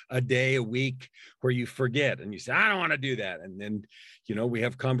have a day, a week where you forget and you say, I don't want to do that. And then, we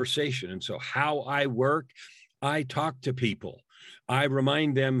have conversation. And so how I work, I talk to people. I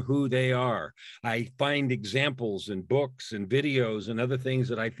remind them who they are. I find examples and books and videos and other things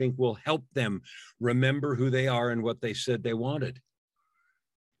that I think will help them remember who they are and what they said they wanted,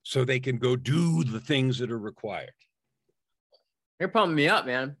 so they can go do the things that are required. You're pumping me up,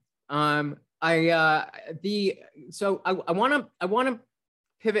 man. I want to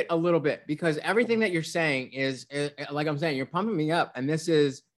pivot a little bit, because everything that you're saying is like I'm saying, you're pumping me up. And this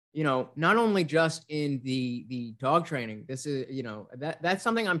is, you know, not only just in the dog training, this is, you know, that's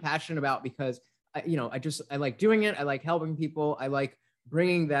something I'm passionate about, because you know, I like doing it. I like helping people. I like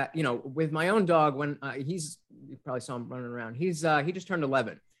bringing that, you know, with my own dog, when you probably saw him running around. He just turned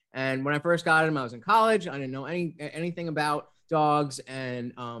 11. And when I first got him, I was in college. I didn't know anything about dogs.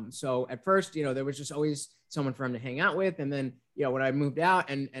 And so at first, you know, there was just always someone for him to hang out with. And then, you know, when I moved out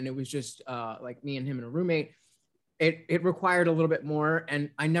and it was just like me and him and a roommate, it required a little bit more. And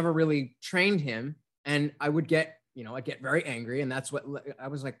I never really trained him. And I would get, you know, I'd get very angry. And that's what I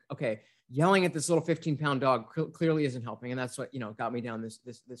was like, okay, yelling at this little 15-pound dog clearly isn't helping. And that's what, you know, got me down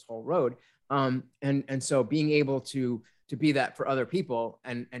this whole road. And so being able to be that for other people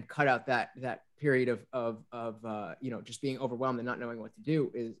and cut out that period of you know, just being overwhelmed and not knowing what to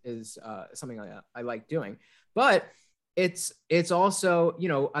do is something I like doing. But it's also, you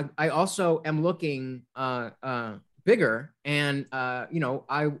know, I also am looking bigger, and you know,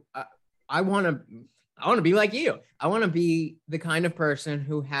 I want to be like you. I want to be the kind of person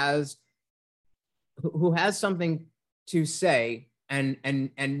who has something to say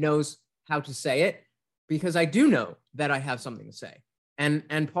and knows how to say it, because I do know that I have something to say.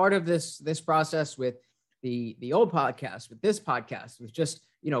 And part of this process with the old podcast, with this podcast, with just,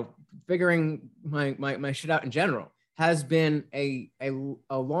 you know, figuring my shit out in general, has been a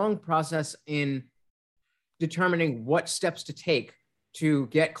long process in determining what steps to take to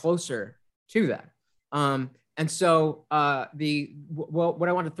get closer to that. And so what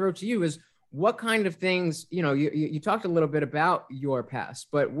I want to throw to you is, what kind of things, you know, you talked a little bit about your past,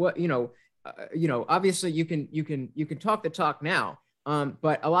 but what, you know, obviously you can talk the talk now,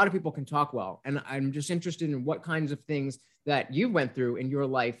 but a lot of people can talk well. And I'm just interested in what kinds of things that you went through in your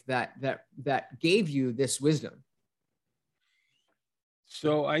life that gave you this wisdom.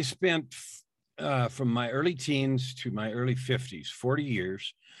 So I spent from my early teens to my early 50s, 40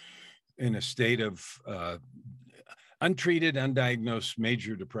 years in a state of untreated, undiagnosed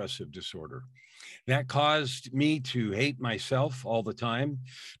major depressive disorder. That caused me to hate myself all the time,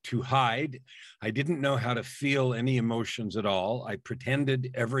 to hide. I didn't know how to feel any emotions at all. I pretended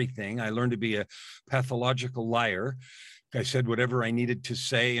everything. I learned to be a pathological liar. I said whatever I needed to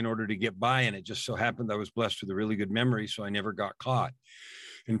say in order to get by, and it just so happened I was blessed with a really good memory, so I never got caught.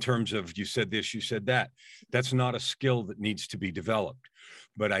 In terms of, you said this, you said that. That's not a skill that needs to be developed,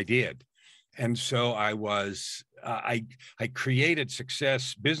 but I did. And so I created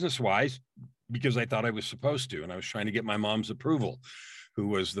success business-wise because I thought I was supposed to, and I was trying to get my mom's approval, who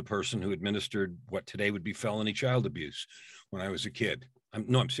was the person who administered what today would be felony child abuse when I was a kid.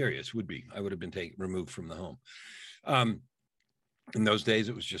 I'm serious, would be. I would have been removed from the home. In those days,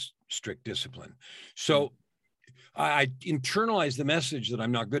 it was just strict discipline. So I internalized the message that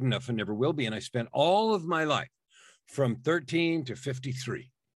I'm not good enough and never will be. And I spent all of my life from 13 to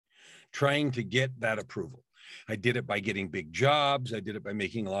 53 trying to get that approval. I did it by getting big jobs. I did it by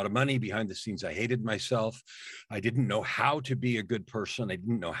making a lot of money. Behind the scenes, I hated myself. I didn't know how to be a good person. I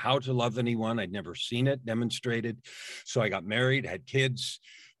didn't know how to love anyone. I'd never seen it demonstrated. So I got married, had kids,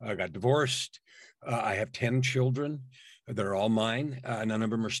 I got divorced. I have 10 children. They're all mine. None of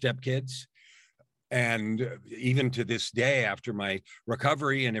them are stepkids. And even to this day, after my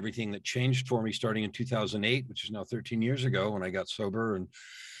recovery and everything that changed for me starting in 2008, which is now 13 years ago when I got sober and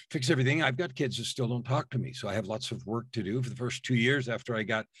fixed everything, I've got kids that still don't talk to me. So I have lots of work to do. For the first 2 years after I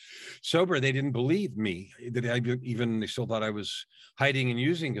got sober, they didn't believe me. They still thought I was hiding and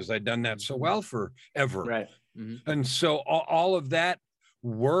using because I'd done that so well forever. Right. Mm-hmm. And so all of that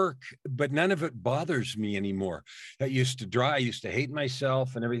work, but none of it bothers me anymore. I used to hate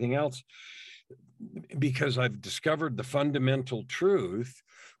myself and everything else, because I've discovered the fundamental truth,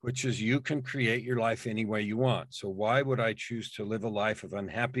 which is you can create your life any way you want. So why would I choose to live a life of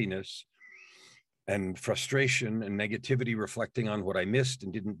unhappiness and frustration and negativity, reflecting on what I missed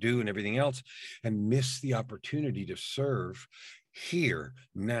and didn't do and everything else, and miss the opportunity to serve here,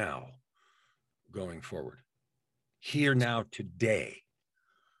 now, going forward, here, now, today.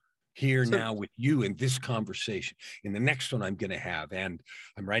 Here now with you in this conversation, in the next one I'm going to have. And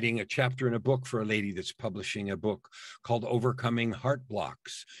I'm writing a chapter in a book for a lady that's publishing a book called Overcoming Heart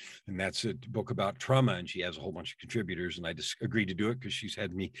Blocks. And that's a book about trauma. And she has a whole bunch of contributors. And I just agreed to do it because she's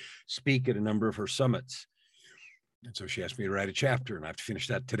had me speak at a number of her summits. And so she asked me to write a chapter, and I have to finish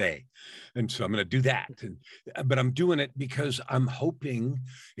that today. And so I'm going to do that. But I'm doing it because I'm hoping,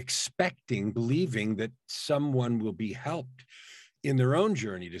 expecting, believing that someone will be helped in their own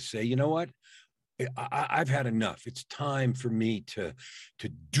journey to say, you know what, I've had enough. It's time for me to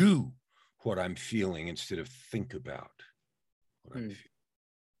do what I'm feeling instead of think about what I'm feeling.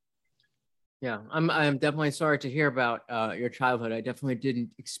 Yeah, I'm definitely sorry to hear about your childhood. I definitely didn't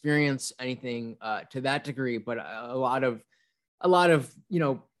experience anything to that degree, but a lot of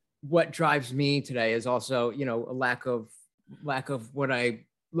what drives me today is also a lack of what I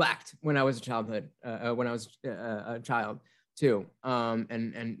lacked when I was a childhood when I was a child too. And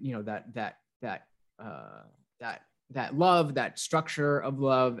that that love, that structure of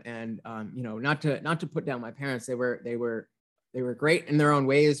love, and not to put down my parents. They were great in their own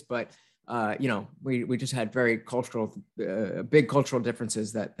ways, but we just had very big cultural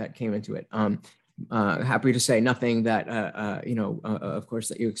differences that came into it. Happy to say nothing that of course,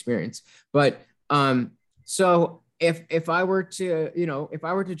 that you experience. But so if I were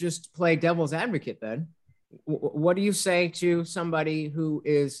to just play devil's advocate, then what do you say to somebody who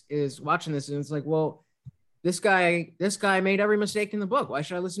is watching this and it's like, well, this guy made every mistake in the book. Why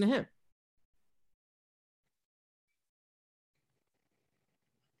should I listen to him?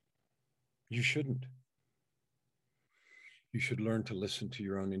 You shouldn't. You should learn to listen to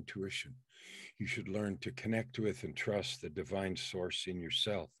your own intuition. You should learn to connect with and trust the divine source in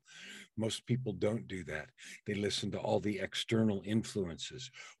yourself. Most people don't do that. They listen to all the external influences,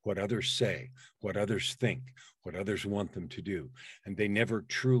 what others say, what others think, what others want them to do. And they never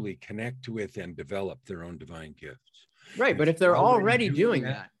truly connect with and develop their own divine gifts. Right. And But if they're already doing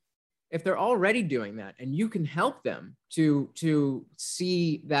that, if they're already doing that, and you can help them to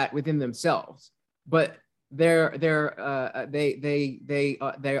see that within themselves, but they are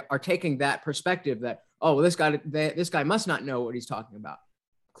taking that perspective that, oh, well, this guy must not know what he's talking about.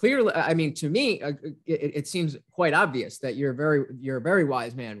 Clearly, I mean, to me, it seems quite obvious that you're a very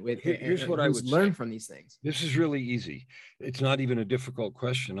wise man with here's what I would learn say. from these things. This is really easy. It's not even a difficult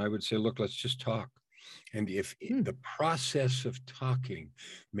question. I would say, look, let's just talk. And if the process of talking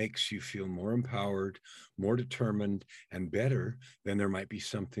makes you feel more empowered, more determined, and better, then there might be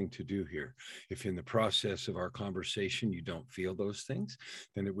something to do here. If in the process of our conversation you don't feel those things,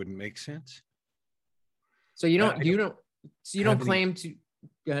 then it wouldn't make sense. So you don't claim to.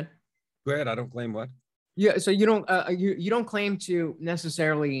 Go ahead. Go ahead. I don't claim what? Yeah, so you don't claim to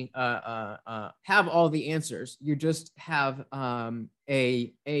necessarily have all the answers. You just have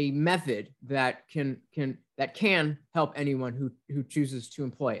a method that can help anyone who chooses to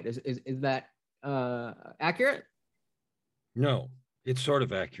employ it. Is that accurate? No, it's sort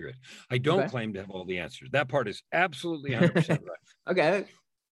of accurate. I don't claim to have all the answers. That part is absolutely 100% right. Okay.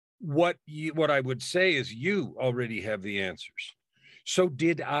 What I would say is you already have the answers. So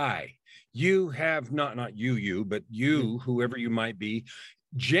did I. You have not you, but you, whoever you might be,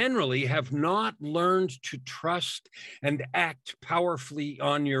 generally have not learned to trust and act powerfully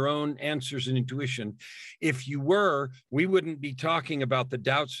on your own answers and intuition. If you were, we wouldn't be talking about the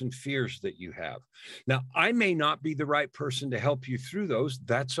doubts and fears that you have. Now, I may not be the right person to help you through those.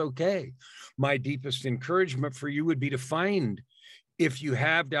 That's okay. My deepest encouragement for you would be to find, if you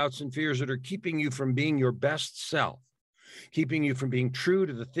have doubts and fears that are keeping you from being your best self, keeping you from being true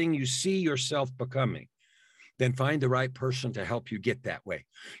to the thing you see yourself becoming, then find the right person to help you get that way.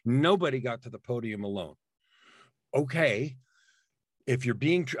 Nobody got to the podium alone. Okay, if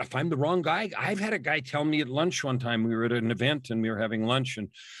I'm the wrong guy, I've had a guy tell me at lunch one time, we were at an event and we were having lunch and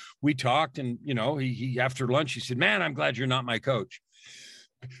we talked, and he after lunch, he said, "Man, I'm glad you're not my coach."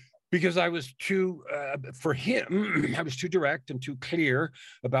 Because I was for him, I was too direct and too clear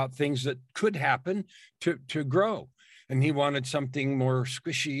about things that could happen to grow. And he wanted something more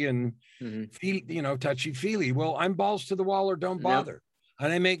squishy and touchy-feely. Well, I'm balls to the wall or don't bother. Yep.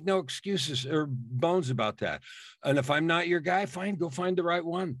 And I make no excuses or bones about that. And if I'm not your guy, fine, go find the right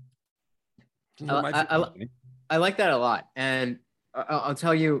one. I like that a lot. And I'll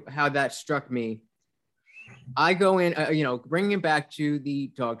tell you how that struck me. I go in, bringing it back to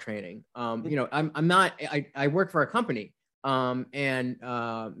the dog training. I work for a company. So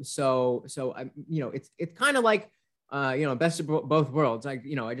I'm, it's kind of like, best of both worlds. I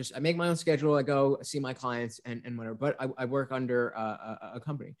make my own schedule. I go see my clients and whatever, but I work under a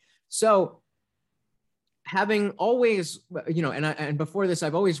company. So having always, and before this,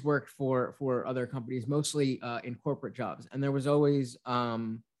 I've always worked for other companies, mostly in corporate jobs. And there was always a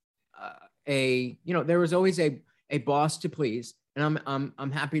boss to please. And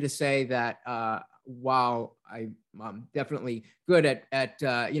I'm happy to say that while I'm definitely good at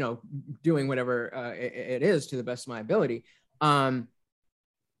doing whatever it is to the best of my ability,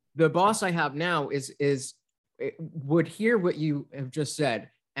 the boss I have now would hear what you have just said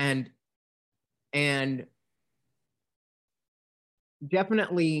and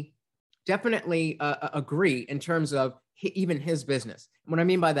definitely agree in terms of even his business. What I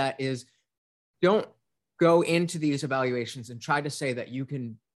mean by that is, don't go into these evaluations and try to say that you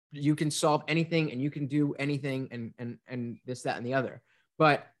can you can solve anything and you can do anything and this, that, and the other.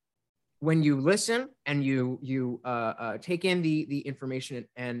 But when you listen and you take in the information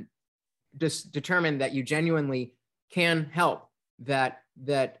and just determine that you genuinely can help,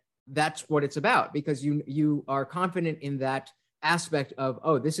 that's what it's about, because you are confident in that aspect of,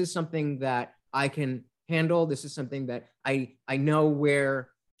 oh, this is something that I can handle. This is something that I know where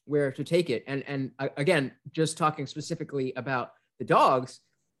to take it. And again, just talking specifically about the dogs,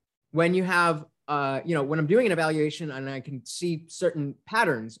 when you have, when I'm doing an evaluation and I can see certain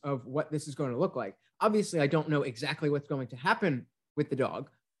patterns of what this is going to look like, obviously I don't know exactly what's going to happen with the dog.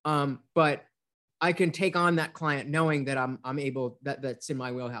 But I can take on that client knowing that I'm able, that's in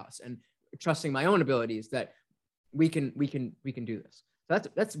my wheelhouse, and trusting my own abilities that we can do this. So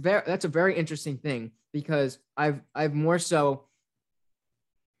that's a very interesting thing, because I've more so,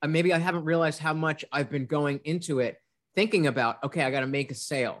 maybe I haven't realized how much I've been going into it thinking about, okay, I got to make a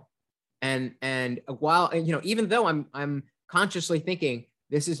sale. And while, even though I'm consciously thinking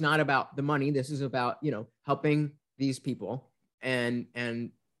this is not about the money, this is about, helping these people and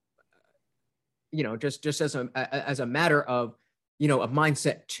just as a matter of, of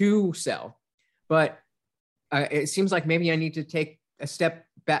mindset to sell. But it seems like maybe I need to take a step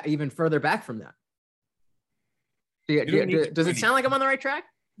back, even further back from that. Does it sound like I'm on the right track?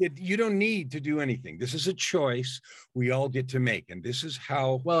 You don't need to do anything. This is a choice we all get to make. And this is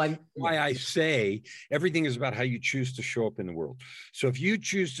why I say everything is about how you choose to show up in the world. So if you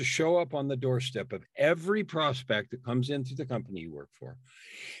choose to show up on the doorstep of every prospect that comes into the company you work for,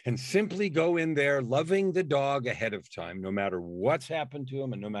 and simply go in there loving the dog ahead of time, no matter what's happened to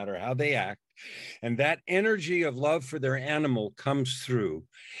them and no matter how they act, and that energy of love for their animal comes through,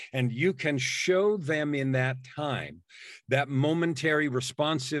 and you can show them in that time that momentary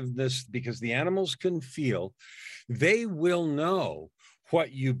responsiveness, because the animals can feel, they will know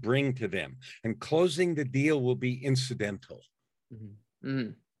what you bring to them, and closing the deal will be incidental. Mm-hmm.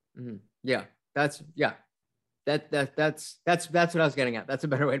 Mm-hmm. Mm-hmm. Yeah, that's what I was getting at. That's a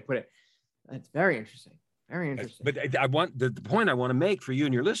better way to put it. That's very interesting. Very interesting. But I want the point I want to make for you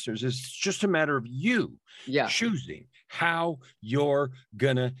and your listeners is it's just a matter of you choosing how you're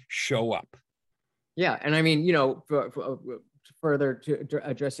gonna show up. Yeah, and I mean, for further to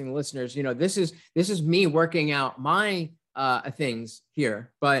addressing the listeners, this is me working out my things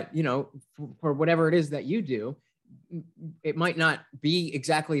here, but for whatever it is that you do, it might not be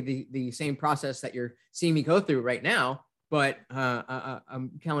exactly the same process that you're seeing me go through right now. But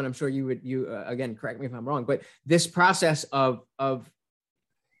Kellen, I'm sure you again, correct me if I'm wrong, but this process of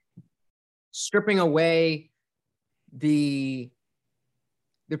stripping away the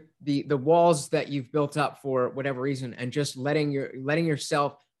walls that you've built up for whatever reason, and just letting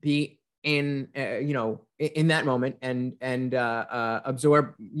yourself be in in that moment and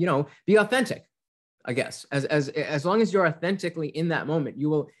absorb, be authentic, I guess. As long as you're authentically in that moment, you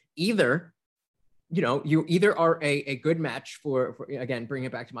will either are a good match for again, bring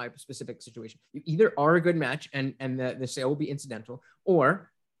it back to my specific situation. You either are a good match and the sale will be incidental,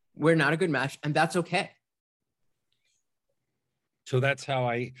 or we're not a good match, and that's okay. So that's how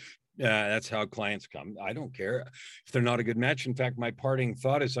clients come. I don't care if they're not a good match. In fact, my parting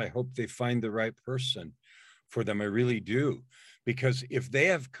thought is I hope they find the right person for them. I really do. Because if they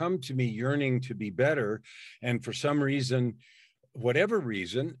have come to me yearning to be better, and for some reason, whatever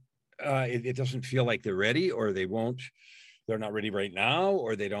reason, it doesn't feel like they're ready, or they're not ready right now,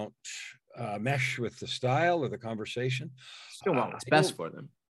 or they don't mesh with the style or the conversation. Still want what's best for them.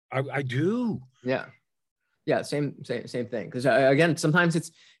 I do. Yeah, same thing. Because again, sometimes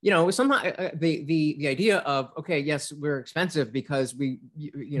it's the idea of, okay, yes, we're expensive because we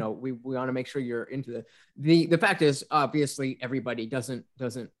want to make sure you're into the fact is, obviously everybody doesn't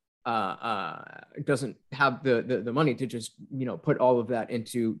have the money to just put all of that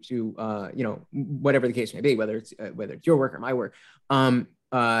into whatever the case may be, whether it's your work or my work,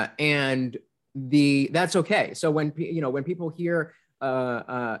 and that's okay. So when people hear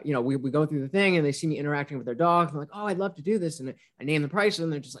we go through the thing and they see me interacting with their dog, and they're like, oh, I'd love to do this, and I name the price,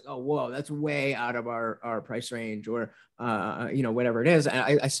 and they're just like, oh, whoa, that's way out of our price range, or whatever it is.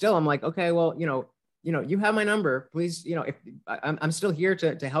 And I'm like, okay, well, you have my number, please. If I'm still here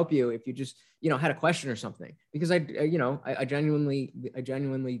to help you, if you just had a question or something, because I genuinely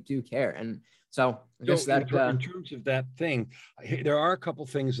do care. And so I guess in terms of that thing, there are a couple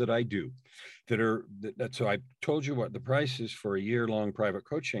things that I do so I told you what the price is for a year-long private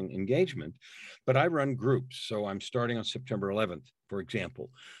coaching engagement, but I run groups. So I'm starting on September 11th, for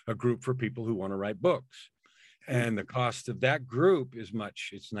example, a group for people who want to write books. And the cost of that group is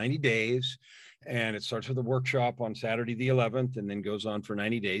it's 90 days. And it starts with a workshop on Saturday the 11th and then goes on for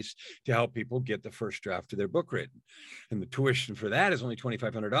 90 days to help people get the first draft of their book written. And the tuition for that is only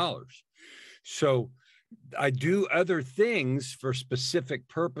 $2,500. So I do other things for specific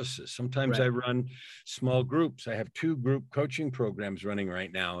purposes. Sometimes I run small groups. I have 2 group coaching programs running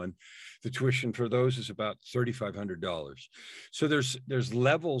right now, and the tuition for those is about $3,500. So there's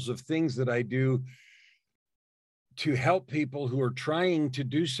levels of things that I do to help people who are trying to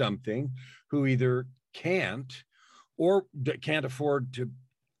do something, who either can't or can't afford to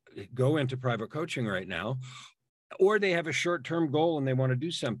go into private coaching right now, or they have a short-term goal and they want to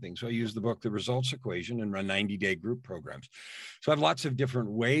do something. So I use the book, The Results Equation, and run 90-day group programs. So I have lots of different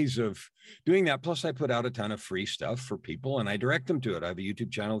ways of doing that. Plus I put out a ton of free stuff for people and I direct them to it. I have a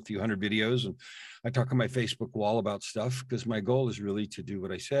YouTube channel, a few hundred videos, and I talk on my Facebook wall about stuff because my goal is really to do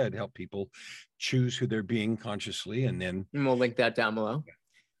what I said, help people choose who they're being consciously. And we'll link that down below.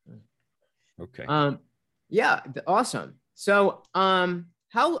 Okay. Yeah, awesome. So,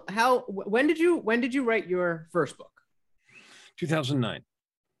 when did you write your first book? 2009.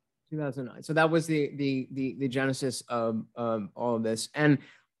 2009. So that was the genesis of all of this. And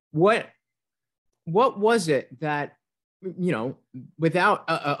what was it that, you know, without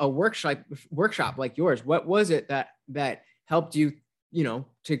a workshop like yours, what was it that helped you, you know,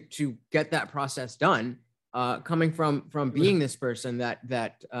 to get that process done? Coming from being this person that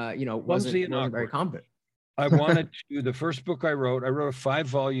you know wasn't very confident. I wanted to. The first book I wrote a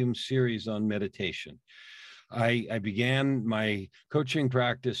 5-volume series on meditation. I began my coaching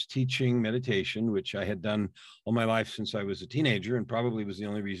practice teaching meditation, which I had done all my life since I was a teenager, and probably was the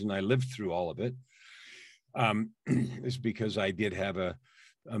only reason I lived through all of it. Is because I did have a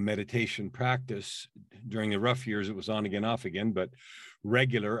meditation practice during the rough years. It was on again, off again, but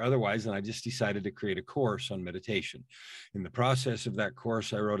regular otherwise. And I just decided to create a course on meditation. In the process of that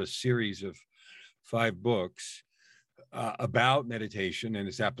course, I wrote a series of 5 books about meditation and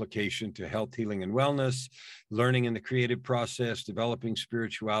its application to health, healing, and wellness, learning in the creative process, developing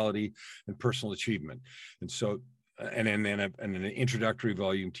spirituality, and personal achievement. And so, and then an introductory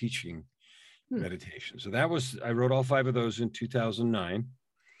volume teaching meditation. So I wrote all 5 of those in 2009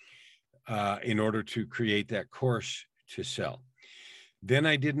 in order to create that course to sell. Then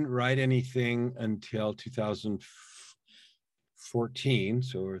I didn't write anything until 2014.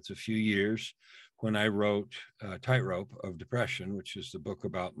 So it's a few years, when I wrote Tightrope of Depression, which is the book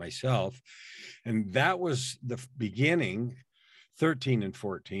about myself. And that was the beginning. 13 and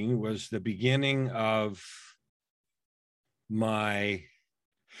 14 was the beginning of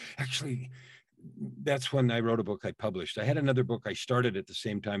that's when I wrote a book I published. I had another book I started at the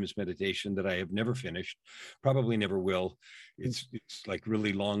same time as meditation that I have never finished, probably never will. It's like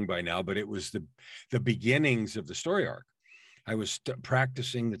really long by now, but it was the beginnings of the story arc. I was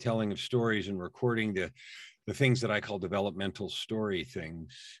practicing the telling of stories and recording the things that I call developmental story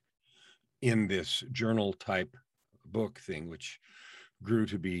things in this journal type book thing, which grew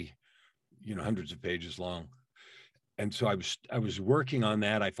to be, you know, hundreds of pages long. And so I was working on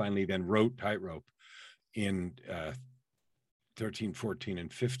that. I finally then wrote Tightrope in 13, 14,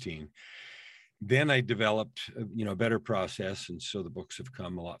 and 15. Then I developed, you know, a better process. And so the books have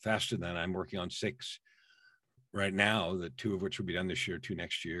come a lot faster than I'm working on 6 right now, the 2 of which will be done this year, 2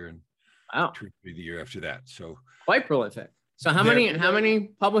 next year, and 2 the year after that. So quite prolific. So how many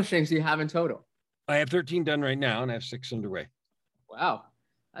publishings do you have in total? I have 13 done right now, and I have 6 underway. Wow,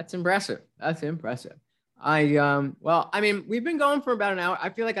 that's impressive. That's impressive. Well, I mean, we've been going for about an hour. I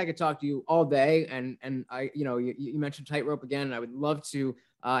feel like I could talk to you all day, and I, you know, you mentioned Tightrope again, and I would love to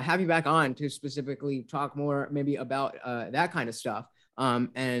have you back on to specifically talk more maybe about that kind of stuff. But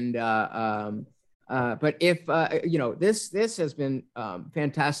if you know, this has been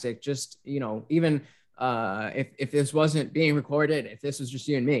fantastic. Just, you know, even if this wasn't being recorded, if this was just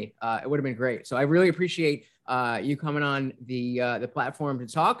you and me, it would have been great. So I really appreciate you coming on the platform to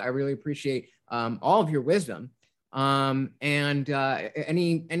talk. I really appreciate all of your wisdom. And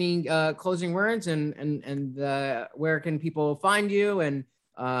any closing words and where can people find you, and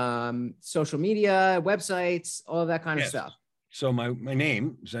social media, websites, all of that kind of stuff? So my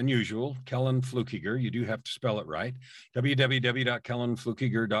name is unusual, Kellen Flukiger. You do have to spell it right.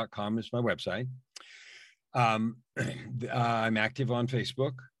 www.kellenflukiger.com is my website. I'm active on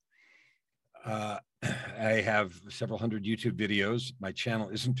Facebook. I have several hundred YouTube videos. My channel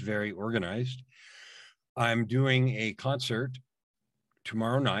isn't very organized. I'm doing a concert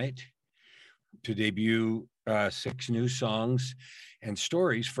tomorrow night to debut 6 new songs and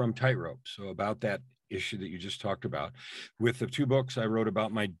stories from Tightrope. So about that issue that you just talked about. With the 2 books I wrote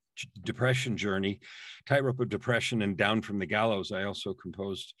about my depression journey, Tightrope of Depression and Down from the Gallows. I also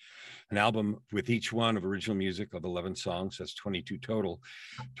composed an album with each one of original music of 11 songs. That's 22 total.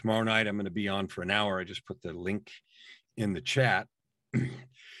 Tomorrow night, I'm going to be on for an hour. I just put the link in the chat. Okay,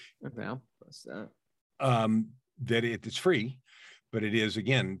 I'll post that. That it's free, but it is,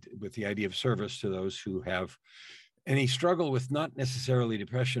 again, with the idea of service to those who have any struggle with not necessarily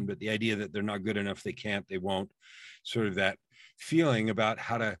depression, but the idea that they're not good enough, they can't, they won't, sort of that feeling about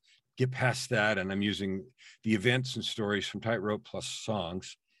how to get past that. And I'm using the events and stories from Tightrope plus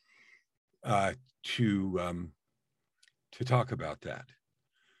songs to talk about that.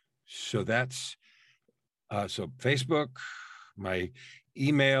 So that's so Facebook. My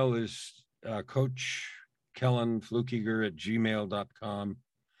email is Coach Kellen Flukiger at gmail.com.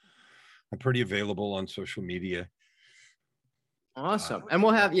 I'm pretty available on social media. Awesome. And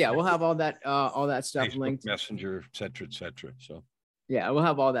we'll have all that stuff Facebook, linked. Messenger, et cetera, et cetera. So yeah, we'll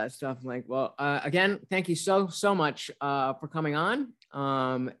have all that stuff linked. Well, again, thank you so much for coming on.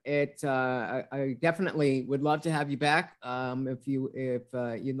 I definitely would love to have you back if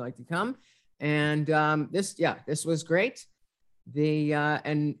you'd like to come. And this was great. I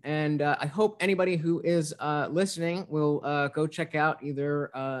hope anybody who is listening will go check out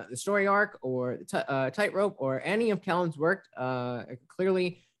either the Story Arc or Tightrope or any of Kellen's work.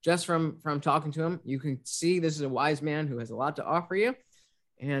 Clearly, just from talking to him, you can see this is a wise man who has a lot to offer you.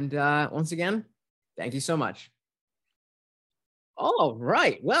 And once again, thank you so much. All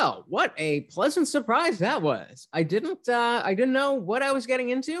right. Well, what a pleasant surprise that was. I didn't know what I was getting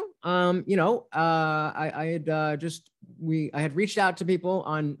into. I had reached out to people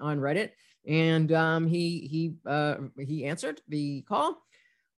on Reddit, and he answered the call.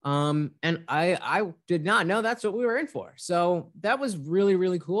 And I did not know that's what we were in for. So that was really,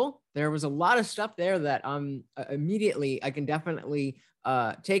 really cool. There was a lot of stuff there that immediately I can definitely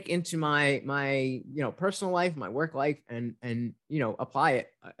take into my personal life, my work life, and apply it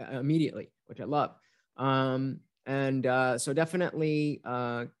immediately, which I love. So definitely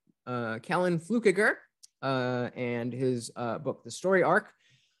Kellen Flukiger and his book, The Story Arc.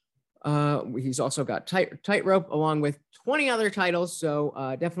 He's also got Tightrope along with 20 other titles.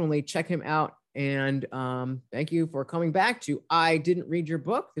 So definitely check him out. And thank you for coming back to I Didn't Read Your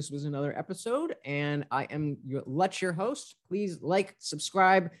Book. This was another episode, and I am your host. Please like,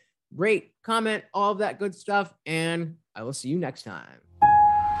 subscribe, rate, comment, all of that good stuff. And I will see you next time.